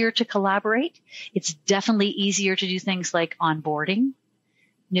easier to collaborate. It's definitely easier to do things like onboarding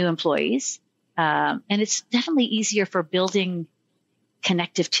new employees. And it's definitely easier for building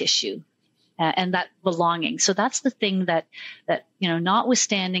connective tissue and that belonging. So that's the thing that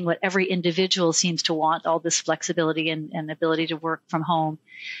notwithstanding what every individual seems to want, all this flexibility and ability to work from home,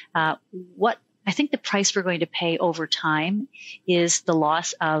 what I think the price we're going to pay over time is the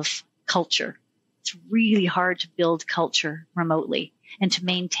loss of culture. It's really hard to build culture remotely and to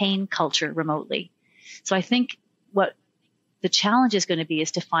maintain culture remotely. So I think what the challenge is going to be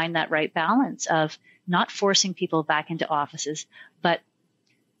is to find that right balance of not forcing people back into offices, but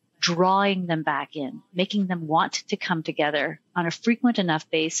drawing them back in, making them want to come together on a frequent enough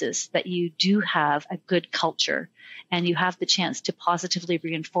basis that you do have a good culture and you have the chance to positively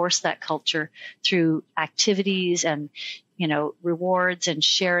reinforce that culture through activities and, rewards and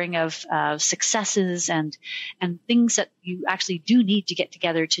sharing of successes and things that you actually do need to get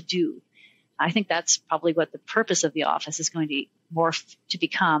together to do. I think that's probably what the purpose of the office is going to morph to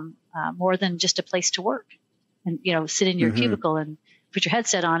become, more than just a place to work and, sit in your cubicle and put your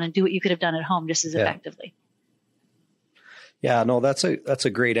headset on and do what you could have done at home just as effectively. Yeah, no, that's a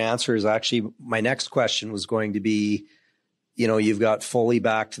great answer. Is actually my next question was going to be, you've got fully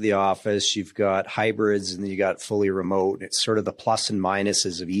back to the office, you've got hybrids, and then you got fully remote. It's sort of the plus and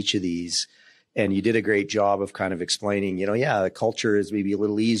minuses of each of these. And you did a great job of kind of explaining, the culture is maybe a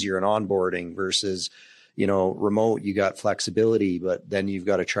little easier in onboarding versus, remote, you got flexibility, but then you've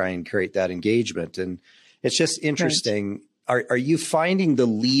got to try and create that engagement. And it's just interesting. Right. Are you finding the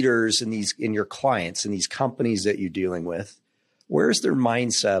leaders in your clients, in these companies that you're dealing with, where's their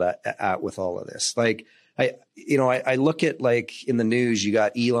mindset at with all of this? Like, I look at, like, in the news, you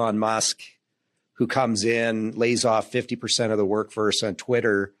got Elon Musk who comes in, lays off 50% of the workforce on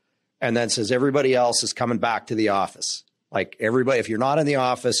Twitter, and then says everybody else is coming back to the office. Like, everybody, if you're not in the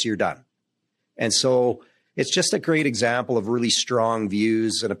office, you're done. And so it's just a great example of really strong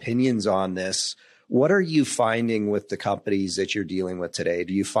views and opinions on this. What are you finding with the companies that you're dealing with today?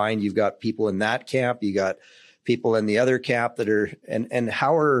 Do you find you've got people in that camp? You got people in the other camp that are, and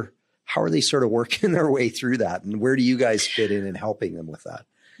how are they sort of working their way through that? And where do you guys fit in helping them with that?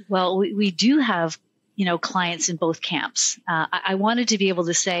 Well, we do have, clients in both camps. I wanted to be able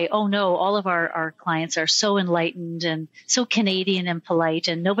to say, oh no, all of our clients are so enlightened and so Canadian and polite,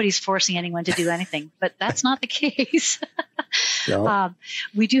 and nobody's forcing anyone to do anything. But that's not the case. No.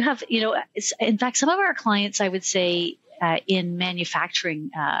 We do have, in fact, some of our clients, I would say, in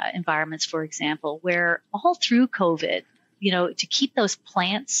manufacturing environments, for example, where all through COVID, to keep those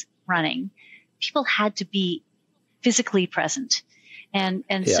plants running, people had to be physically present. And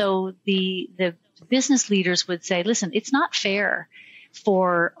so the business leaders would say, listen, it's not fair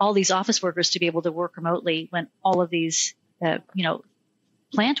for all these office workers to be able to work remotely when all of these,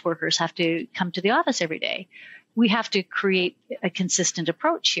 plant workers have to come to the office every day. We have to create a consistent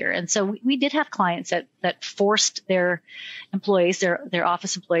approach here. And so we did have clients that forced their employees, their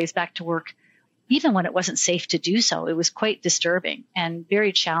office employees back to work, even when it wasn't safe to do so. It was quite disturbing and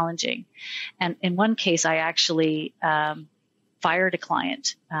very challenging. And in one case, I actually fired a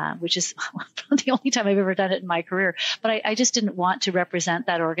client, which is the only time I've ever done it in my career. But I just didn't want to represent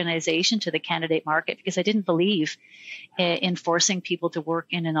that organization to the candidate market because I didn't believe in forcing people to work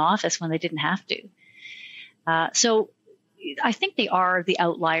in an office when they didn't have to. So I think they are the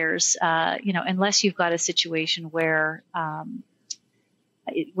outliers, unless you've got a situation where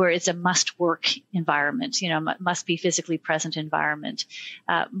it's a must-work environment, must be physically present environment.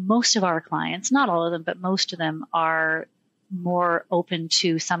 Most of our clients, not all of them, but most of them are more open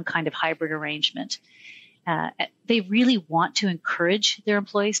to some kind of hybrid arrangement. They really want to encourage their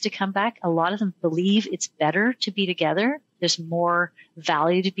employees to come back. A lot of them believe it's better to be together. There's more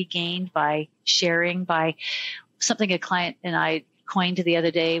value to be gained by sharing, by something a client and I coined the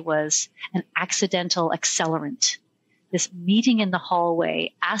other day was an accidental accelerant. This meeting in the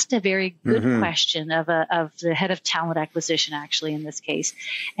hallway asked a very good question of the head of talent acquisition, actually, in this case.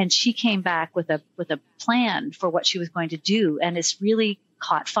 And she came back with a plan for what she was going to do. And it's really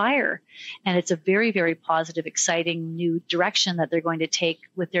caught fire. And it's a very, very positive, exciting new direction that they're going to take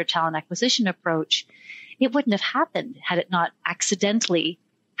with their talent acquisition approach. It wouldn't have happened had it not accidentally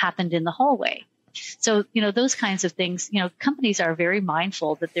happened in the hallway. So, those kinds of things, companies are very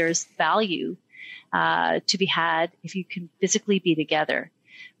mindful that there's value to be had if you can physically be together.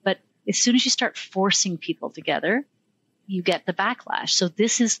 But as soon as you start forcing people together, you get the backlash. So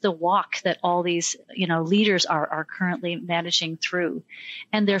this is the walk that all these, leaders are currently managing through.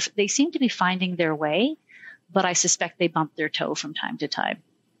 And they seem to be finding their way, but I suspect they bump their toe from time to time.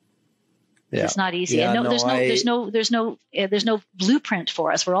 Yeah. It's not easy. Yeah, and there's no blueprint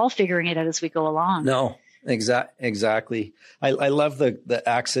for us. We're all figuring it out as we go along. No. Exactly. I love the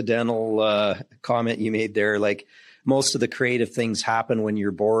accidental comment you made there. Like most of the creative things happen when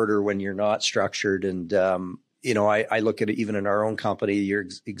you're bored or when you're not structured. And, I look at it even in our own company. You're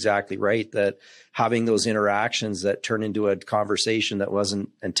exactly right that having those interactions that turn into a conversation that wasn't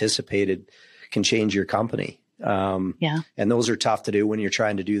anticipated can change your company. And those are tough to do when you're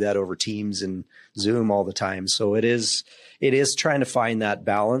trying to do that over Teams and Zoom all the time. So it is trying to find that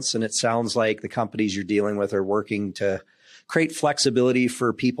balance. And it sounds like the companies you're dealing with are working to create flexibility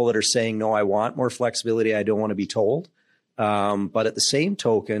for people that are saying, no, I want more flexibility. I don't want to be told. But at the same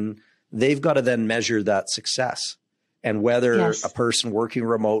token, they've got to then measure that success and whether a person working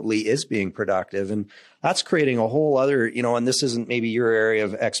remotely is being productive. And that's creating a whole other, and this isn't maybe your area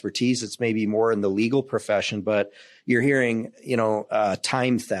of expertise. It's maybe more in the legal profession, but you're hearing,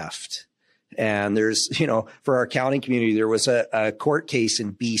 time theft. And there's, for our accounting community, there was a court case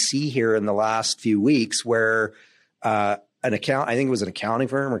in BC here in the last few weeks where I think it was an accounting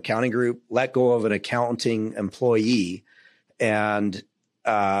firm or accounting group let go of an accounting employee, and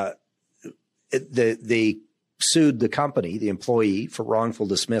they sued the company, the employee, for wrongful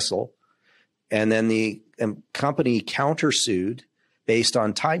dismissal. And then the company countersued based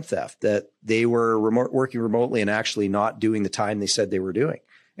on time theft, that they were working remotely and actually not doing the time they said they were doing.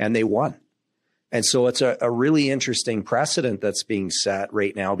 And they won. And so it's a really interesting precedent that's being set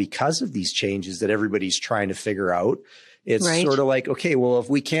right now because of these changes that everybody's trying to figure out. It's sort of like, okay, well, if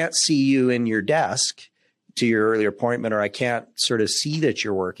we can't see you in your desk, to your earlier appointment, or I can't sort of see that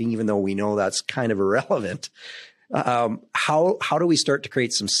you're working, even though we know that's kind of irrelevant. How do we start to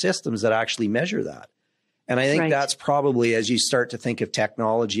create some systems that actually measure that? And I think that's probably, as you start to think of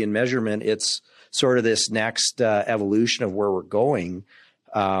technology and measurement, it's sort of this next evolution of where we're going.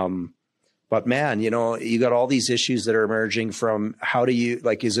 But man, you got all these issues that are emerging from how do you,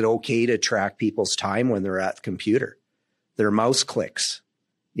 is it okay to track people's time when they're at the computer, their mouse clicks?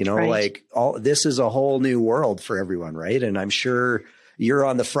 This is a whole new world for everyone, right? And I'm sure you're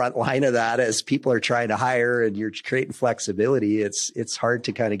on the front line of that as people are trying to hire and you're creating flexibility. It's hard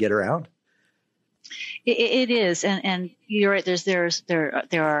to kind of get around. It is, and you're right. There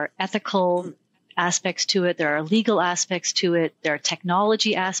are ethical aspects to it. There are legal aspects to it. There are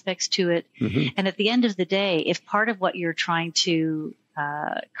technology aspects to it. Mm-hmm. And at the end of the day, if part of what you're trying to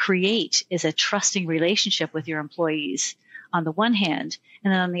create is a trusting relationship with your employees on the one hand,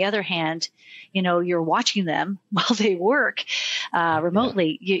 and then on the other hand, you're watching them while they work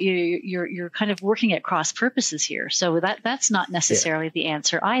remotely. Yeah. You're kind of working at cross purposes here. So that's not necessarily the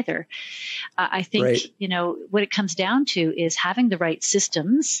answer either. I think, right. What it comes down to is having the right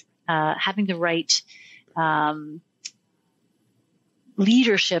systems, having the right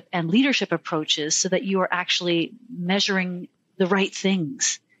leadership and leadership approaches so that you are actually measuring the right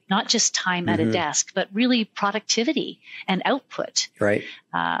things, not just time at a desk, but really productivity and output, right?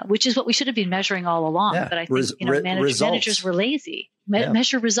 Which is what we should have been measuring all along. Yeah. But I think managers were lazy.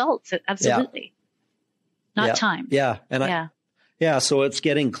 Measure results, absolutely, not time. Yeah, and so it's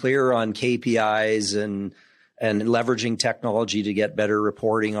getting clear on KPIs and leveraging technology to get better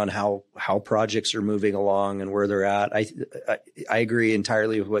reporting on how projects are moving along and where they're at. I agree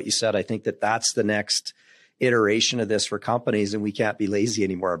entirely with what you said. I think that's the next iteration of this for companies, and we can't be lazy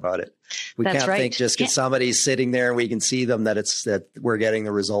anymore about it. We can't think just because somebody's sitting there and we can see them that we're getting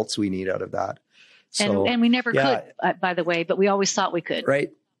the results we need out of that. So, and we never could, by the way, but we always thought we could.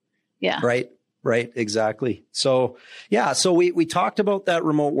 Right. Yeah. Right. Exactly. So, so we talked about that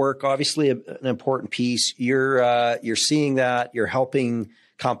remote work, obviously an important piece. You're seeing that, you're helping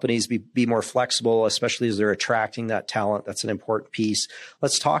companies be more flexible, especially as they're attracting that talent. That's an important piece.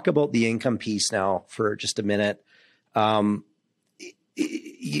 Let's talk about the income piece now for just a minute.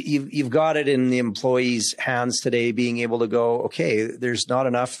 You've got it in the employees' hands today, being able to go, okay, there's not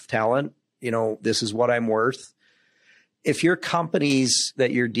enough talent. This is what I'm worth. If your companies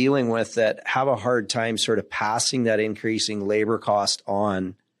that you're dealing with that have a hard time sort of passing that increasing labor cost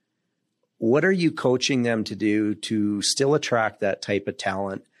on, what are you coaching them to do to still attract that type of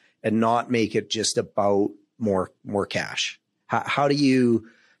talent and not make it just about more cash? How do you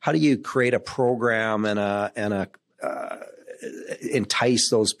create a program and entice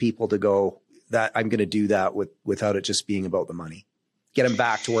those people to go that I'm going to do that without it just being about the money? Get them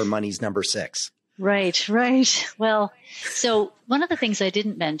back to where money's number 6. Right. Well, so one of the things I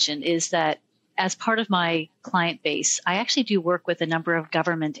didn't mention is that as part of my client base, I actually do work with a number of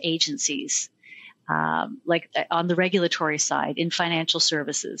government agencies, like on the regulatory side in financial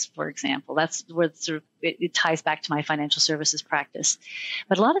services, for example. That's where it ties back to my financial services practice.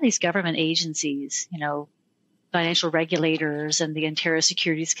 But a lot of these government agencies, financial regulators and the Ontario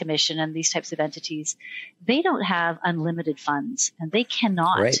Securities Commission and these types of entities, they don't have unlimited funds, and they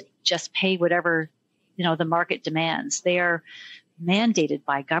cannot just pay whatever, the market demands. They are mandated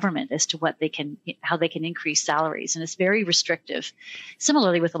by government as to how they can increase salaries. And it's very restrictive.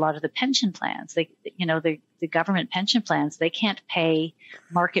 Similarly with a lot of the pension plans, the government pension plans, they can't pay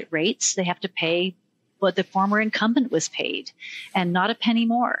market rates. They have to pay what the former incumbent was paid and not a penny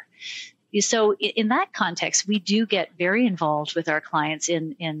more. So in that context, we do get very involved with our clients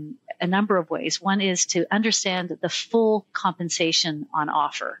in a number of ways. One is to understand the full compensation on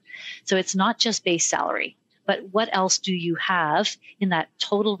offer. So it's not just base salary, but what else do you have in that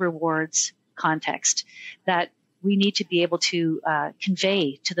total rewards context that we need to be able to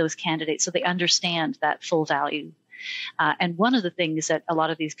convey to those candidates so they understand that full value. And one of the things that a lot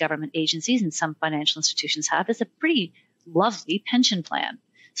of these government agencies and some financial institutions have is a pretty lovely pension plan.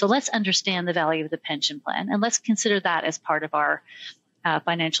 So let's understand the value of the pension plan, and let's consider that as part of our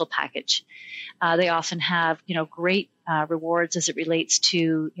financial package. They often have, great rewards as it relates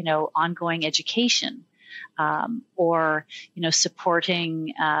to, ongoing education, or,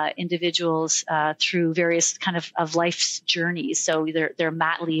 supporting individuals through various kind of life's journeys. So their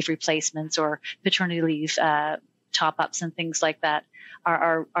mat leave replacements or paternity leave top-ups and things like that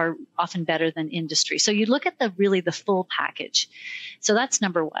are often better than industry. So you look at the full package. So that's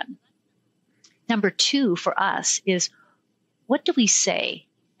number one. Number two for us is, what do we say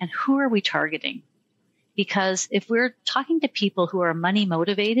and who are we targeting? Because if we're talking to people who are money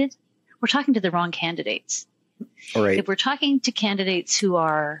motivated, we're talking to the wrong candidates. All right. If we're talking to candidates who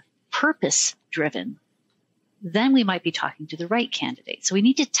are purpose driven, then we might be talking to the right candidate. So we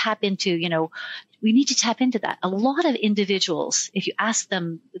need to tap into, that. A lot of individuals, if you ask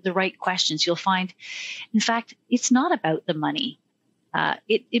them the right questions, you'll find, in fact, it's not about the money.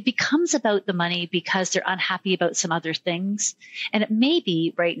 It becomes about the money because they're unhappy about some other things. And it may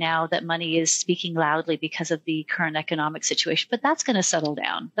be right now that money is speaking loudly because of the current economic situation, but that's going to settle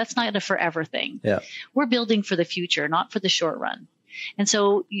down. That's not a forever thing. Yeah. We're building for the future, not for the short run. And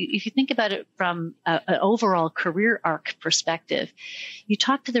so if you think about it from an overall career arc perspective, you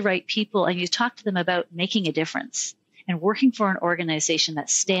talk to the right people and you talk to them about making a difference. and working for an organization that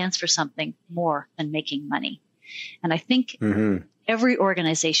stands for something more than making money. And I think every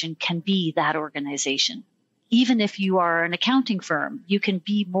organization can be that organization. Even if you are an accounting firm, you can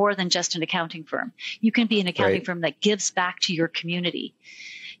be more than just an accounting firm. You can be an accounting firm that gives back to your community.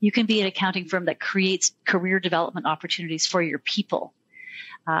 You can be an accounting firm that creates career development opportunities for your people.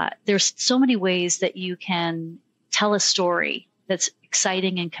 There's so many ways that you can tell a story that's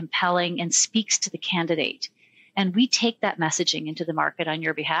exciting and compelling and speaks to the candidate. And we take that messaging into the market on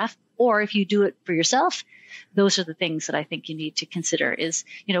your behalf. Or if you do it for yourself, those are the things that I think you need to consider is,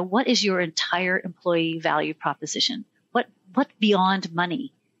 what is your entire employee value proposition? What beyond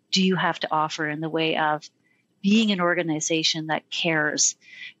money do you have to offer in the way of being an organization that cares,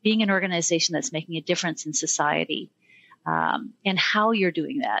 being an organization that's making a difference in society, and how you're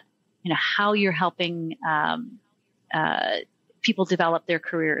doing that, how you're helping people develop their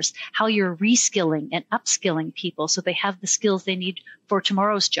careers, how you're reskilling and upskilling people so they have the skills they need for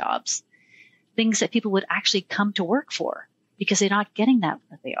tomorrow's jobs, things that people would actually come to work for because they're not getting that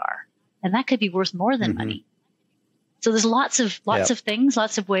where they are. And that could be worth more than money. So there's lots of things,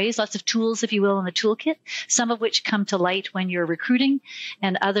 lots of ways, lots of tools, if you will, in the toolkit, some of which come to light when you're recruiting,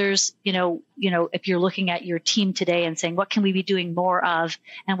 and others, if you're looking at your team today and saying, what can we be doing more of,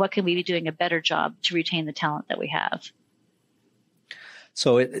 and what can we be doing a better job to retain the talent that we have?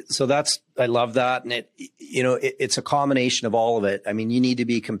 So that's, I love that. And it's a combination of all of it. I mean, you need to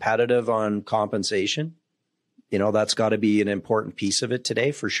be competitive on compensation. That's got to be an important piece of it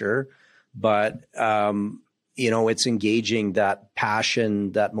today for sure. But, it's engaging that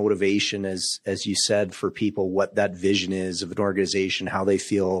passion, that motivation, as you said, for people, what that vision is of an organization, how they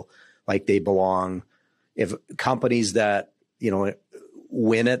feel like they belong. If companies that,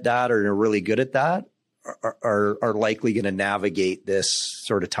 win at that or are really good at that, are likely going to navigate this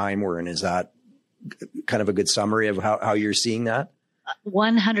sort of time we're in. Is that kind of a good summary of how you're seeing that?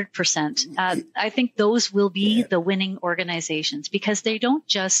 100%. I think those will be the winning organizations because they don't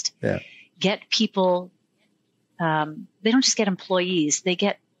just get people, they don't just get employees, they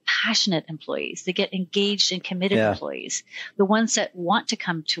get passionate employees. They get engaged and committed employees, the ones that want to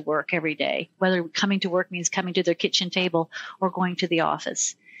come to work every day, whether coming to work means coming to their kitchen table or going to the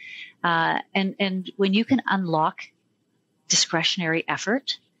office. And when you can unlock discretionary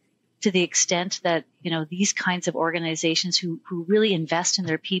effort to the extent that, these kinds of organizations who really invest in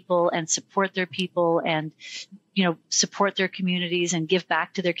their people and support their people and, support their communities and give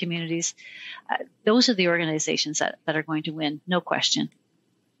back to their communities, those are the organizations that are going to win. No question.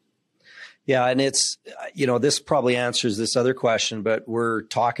 Yeah. And it's, this probably answers this other question, but we're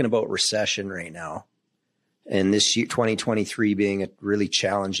talking about recession right now. And this year, 2023 being a really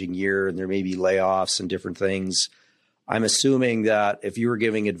challenging year, and there may be layoffs and different things. I'm assuming that if you were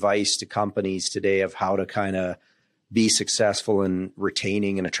giving advice to companies today of how to kind of be successful in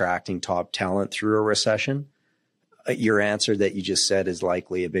retaining and attracting top talent through a recession, your answer that you just said is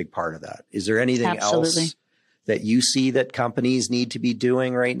likely a big part of that. Is there anything else that you see that companies need to be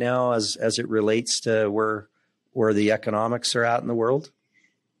doing right now as it relates to where the economics are at in the world?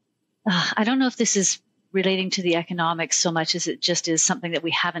 I don't know if this is relating to the economics so much as it just is something that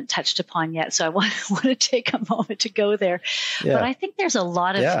we haven't touched upon yet. So I want to take a moment to go there. Yeah. But I think there's a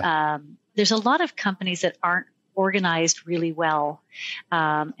lot of companies that aren't organized really well,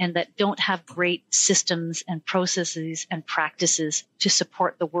 and that don't have great systems and processes and practices to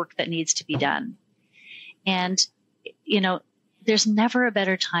support the work that needs to be done. And, there's never a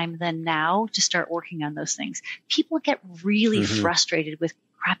better time than now to start working on those things. People get really frustrated with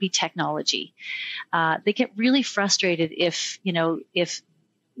crappy technology. They get really frustrated if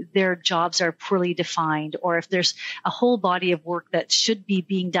their jobs are poorly defined, or if there's a whole body of work that should be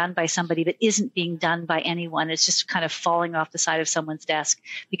being done by somebody but isn't being done by anyone. It's just kind of falling off the side of someone's desk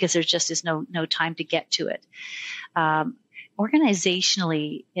because there just is no time to get to it.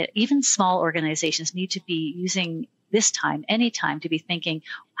 Organizationally, even small organizations need to be using this time, any time, to be thinking,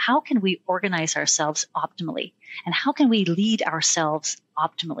 how can we organize ourselves optimally? And how can we lead ourselves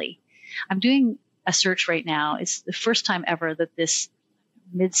optimally? I'm doing a search right now. It's the first time ever that this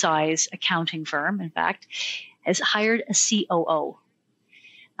mid-size accounting firm, in fact, has hired a COO.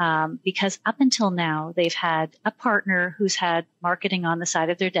 Because up until now, they've had a partner who's had marketing on the side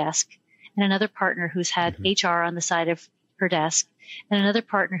of their desk, and another partner who's had HR on the side of her desk, and another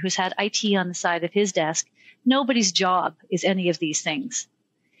partner who's had IT on the side of his desk. Nobody's job is any of these things.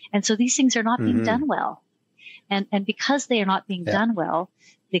 And so these things are not being done well. And because they are not being done well,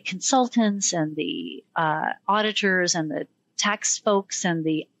 the consultants and the auditors and the tax folks and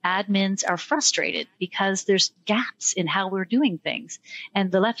the admins are frustrated because there's gaps in how we're doing things.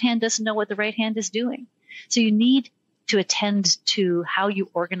 And the left hand doesn't know what the right hand is doing. So you need to attend to how you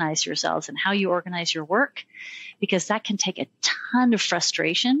organize yourselves and how you organize your work, because that can take a ton of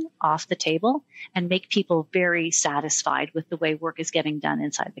frustration off the table and make people very satisfied with the way work is getting done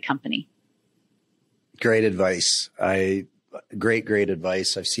inside the company. Great advice. Great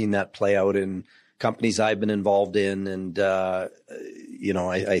advice. I've seen that play out in companies I've been involved in. And,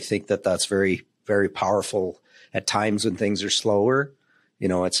 I think that that's very, very powerful at times when things are slower.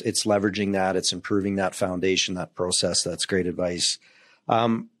 It's leveraging that, it's improving that foundation, that process. That's great advice. I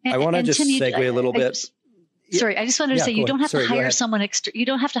want to just Tim, segue a little bit. Sorry, I just wanted to say you don't have to hire someone. You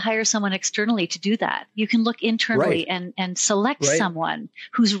don't have to hire someone externally to do that. You can look internally and select someone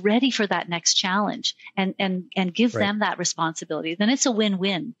who's ready for that next challenge and give them that responsibility. Then it's a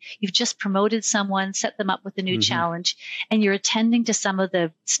win-win. You've just promoted someone, set them up with a new challenge, and you're attending to some of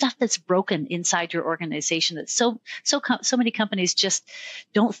the stuff that's broken inside your organization that so many companies just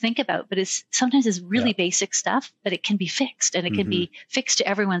don't think about. But sometimes it's really basic stuff, but it can be fixed, and it can be fixed to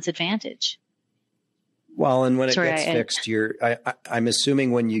everyone's advantage. Well, and when it gets fixed, I'm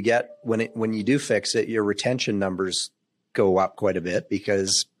assuming when you do fix it, your retention numbers go up quite a bit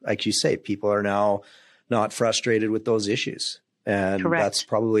because, like you say, people are now not frustrated with those issues, and that's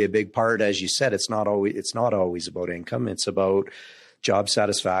probably a big part. As you said, it's not always about income; it's about job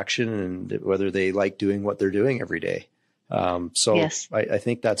satisfaction and whether they like doing what they're doing every day. I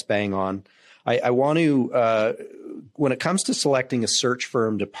think that's bang on. I want to, when it comes to selecting a search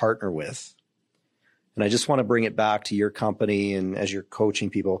firm to partner with. And I just want to bring it back to your company and as you're coaching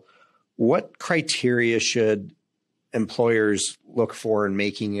people, what criteria should employers look for in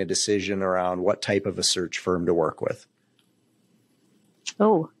making a decision around what type of a search firm to work with?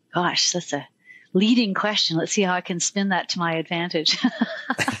 Oh, gosh, that's a leading question. Let's see how I can spin that to my advantage.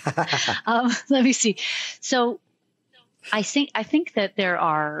 Let me see. So I think that there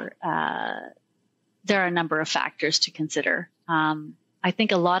are a number of factors to consider. I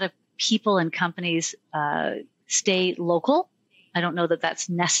think a lot of people and companies stay local. I don't know that that's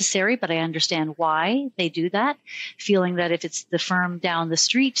necessary, but I understand why they do that, feeling that if it's the firm down the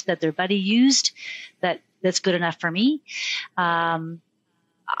street that their buddy used, that's good enough for me.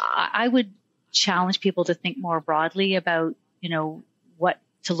 I would challenge people to think more broadly about, what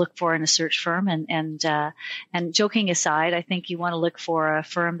to look for in a search firm. And joking aside, I think you want to look for a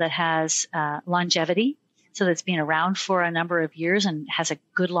firm that has longevity. So that's been around for a number of years and has a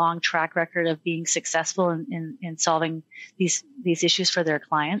good long track record of being successful in solving these issues for their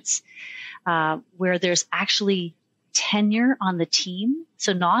clients, where there's actually tenure on the team.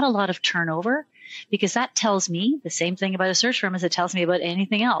 So not a lot of turnover, because that tells me the same thing about a search firm as it tells me about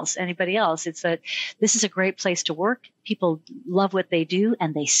anybody else. It's that this is a great place to work. People love what they do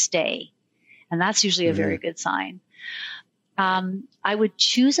and they stay. And that's usually a very good sign. I would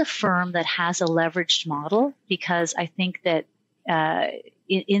choose a firm that has a leveraged model, because I think that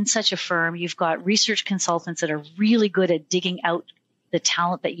in such a firm, you've got research consultants that are really good at digging out the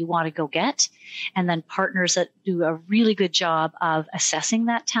talent that you want to go get, and then partners that do a really good job of assessing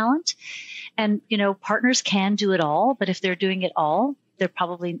that talent. And, partners can do it all, but if they're doing it all, they're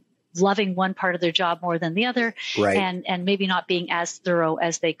probably loving one part of their job more than the other, and maybe not being as thorough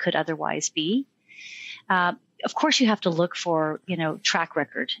as they could otherwise be. Of course, you have to look for, track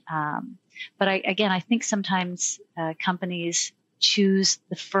record. But I think sometimes companies choose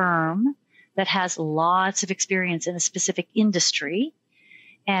the firm that has lots of experience in a specific industry.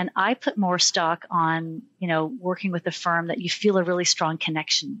 And I put more stock on, working with a firm that you feel a really strong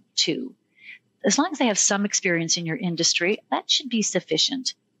connection to. As long as they have some experience in your industry, that should be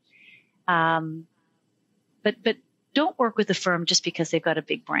sufficient. But don't work with a firm just because they've got a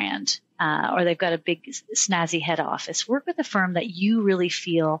big brand or they've got a big snazzy head office. Work with a firm that you really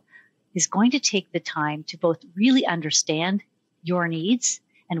feel is going to take the time to both really understand your needs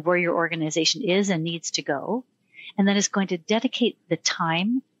and where your organization is and needs to go, and then is going to dedicate the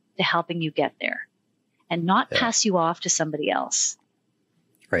time to helping you get there and not pass you off to somebody else.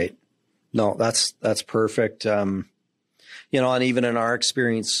 Right. No, that's perfect. And even in our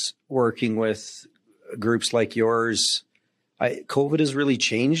experience working with groups like yours, COVID has really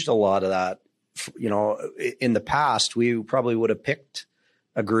changed a lot of that. In the past, we probably would have picked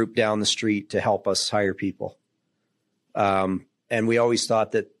a group down the street to help us hire people. And we always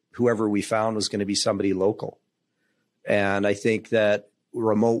thought that whoever we found was going to be somebody local. And I think that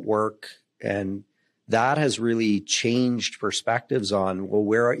remote work and that has really changed perspectives on, well,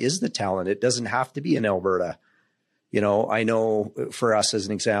 where is the talent? It doesn't have to be in Alberta. I know for us as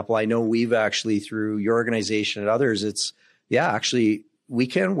an example, I know we've actually through your organization and others, actually we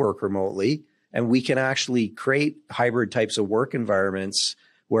can work remotely and we can actually create hybrid types of work environments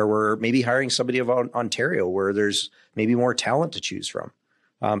where we're maybe hiring somebody of Ontario, where there's maybe more talent to choose from.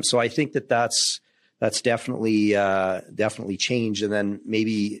 So I think that's definitely changed. And then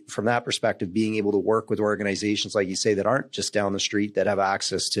maybe from that perspective, being able to work with organizations, like you say, that aren't just down the street, that have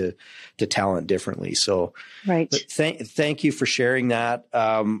access to talent differently. So right. Thank you for sharing that.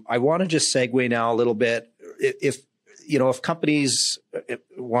 I want to just segue now a little bit. If companies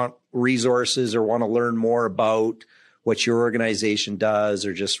want resources or want to learn more about what your organization does,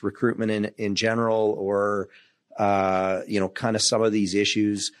 or just recruitment in general, or kind of some of these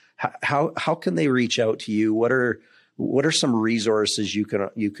issues, how can they reach out to you? What are some resources you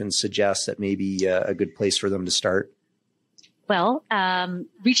can suggest that may be a good place for them to start? Well,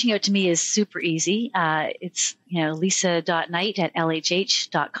 reaching out to me is super easy. It's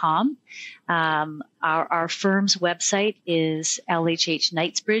lisa.knight@lhh.com. Our firm's website is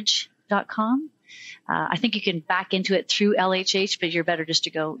lhhknightsbridge.com. I think you can back into it through LHH, but you're better just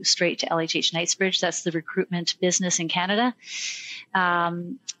to go straight to LHH Knightsbridge. That's the recruitment business in Canada.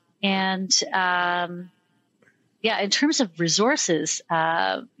 In terms of resources,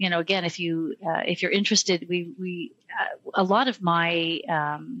 again, if you're interested, we a lot of my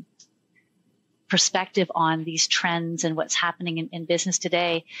perspective on these trends and what's happening in business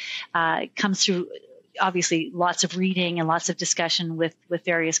today comes through obviously lots of reading and lots of discussion with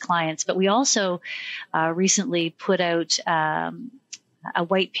various clients. But we also recently put out a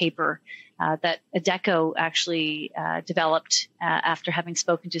white paper that Adecco actually developed after having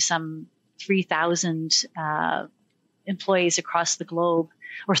spoken to some 3,000 employees across the globe,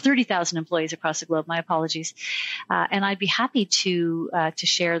 or 30,000 employees across the globe. My apologies. And I'd be happy to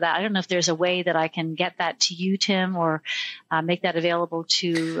share that. I don't know if there's a way that I can get that to you, Tim, or make that available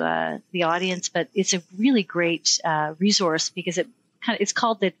to the audience. But it's a really great resource because it's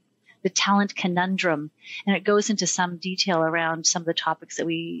called the Talent Conundrum, and it goes into some detail around some of the topics that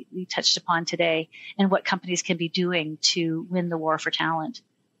we touched upon today and what companies can be doing to win the war for talent.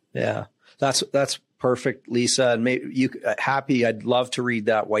 Yeah, that's perfect, Lisa. And I'd love to read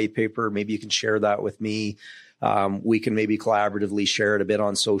that white paper. Maybe you can share that with me. We can maybe collaboratively share it a bit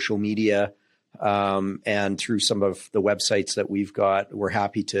on social media and through some of the websites that we've got. We're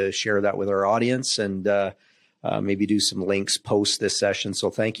happy to share that with our audience and maybe do some links post this session. So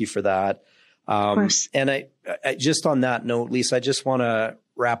thank you for that. Of course. And I just on that note, Lisa, I just want to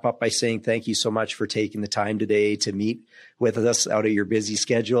wrap up by saying thank you so much for taking the time today to meet with us out of your busy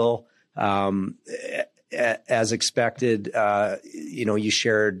schedule. As expected, you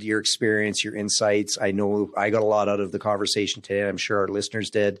shared your experience, your insights. I know I got a lot out of the conversation today. I'm sure our listeners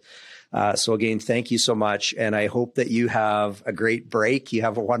did. So again, thank you so much. And I hope that you have a great break. You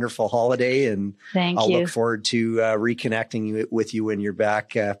have a wonderful holiday, and I'll look forward to reconnecting with you when you're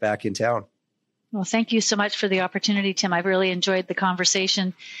back in town. Well, thank you so much for the opportunity, Tim. I've really enjoyed the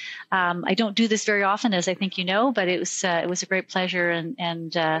conversation. I don't do this very often, as I think you know, but it was a great pleasure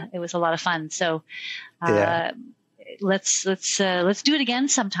and it was a lot of fun. So let's do it again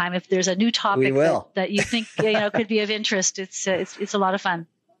sometime. If there's a new topic that you think could be of interest, it's a lot of fun.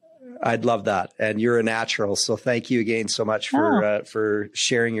 I'd love that. And you're a natural. So thank you again so much for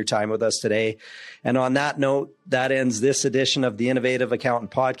sharing your time with us today. And on that note, that ends this edition of the Innovative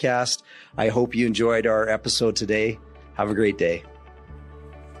Accountant Podcast. I hope you enjoyed our episode today. Have a great day.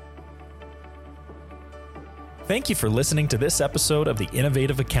 Thank you for listening to this episode of the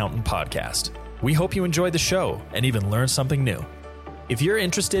Innovative Accountant Podcast. We hope you enjoyed the show and even learned something new. If you're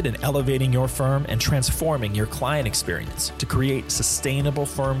interested in elevating your firm and transforming your client experience to create sustainable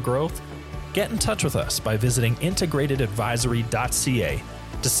firm growth, get in touch with us by visiting integratedadvisory.ca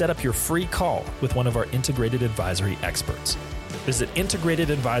to set up your free call with one of our integrated advisory experts. Visit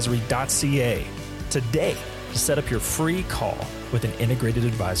integratedadvisory.ca today to set up your free call with an integrated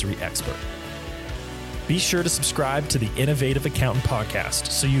advisory expert. Be sure to subscribe to the Innovative Accountant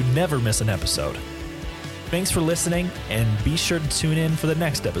Podcast so you never miss an episode. Thanks for listening, and be sure to tune in for the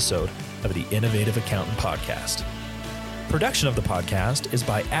next episode of the Innovative Accountant Podcast. Production of the podcast is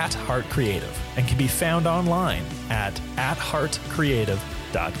by At Heart Creative and can be found online at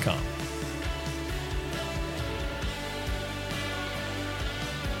heartcreative.com.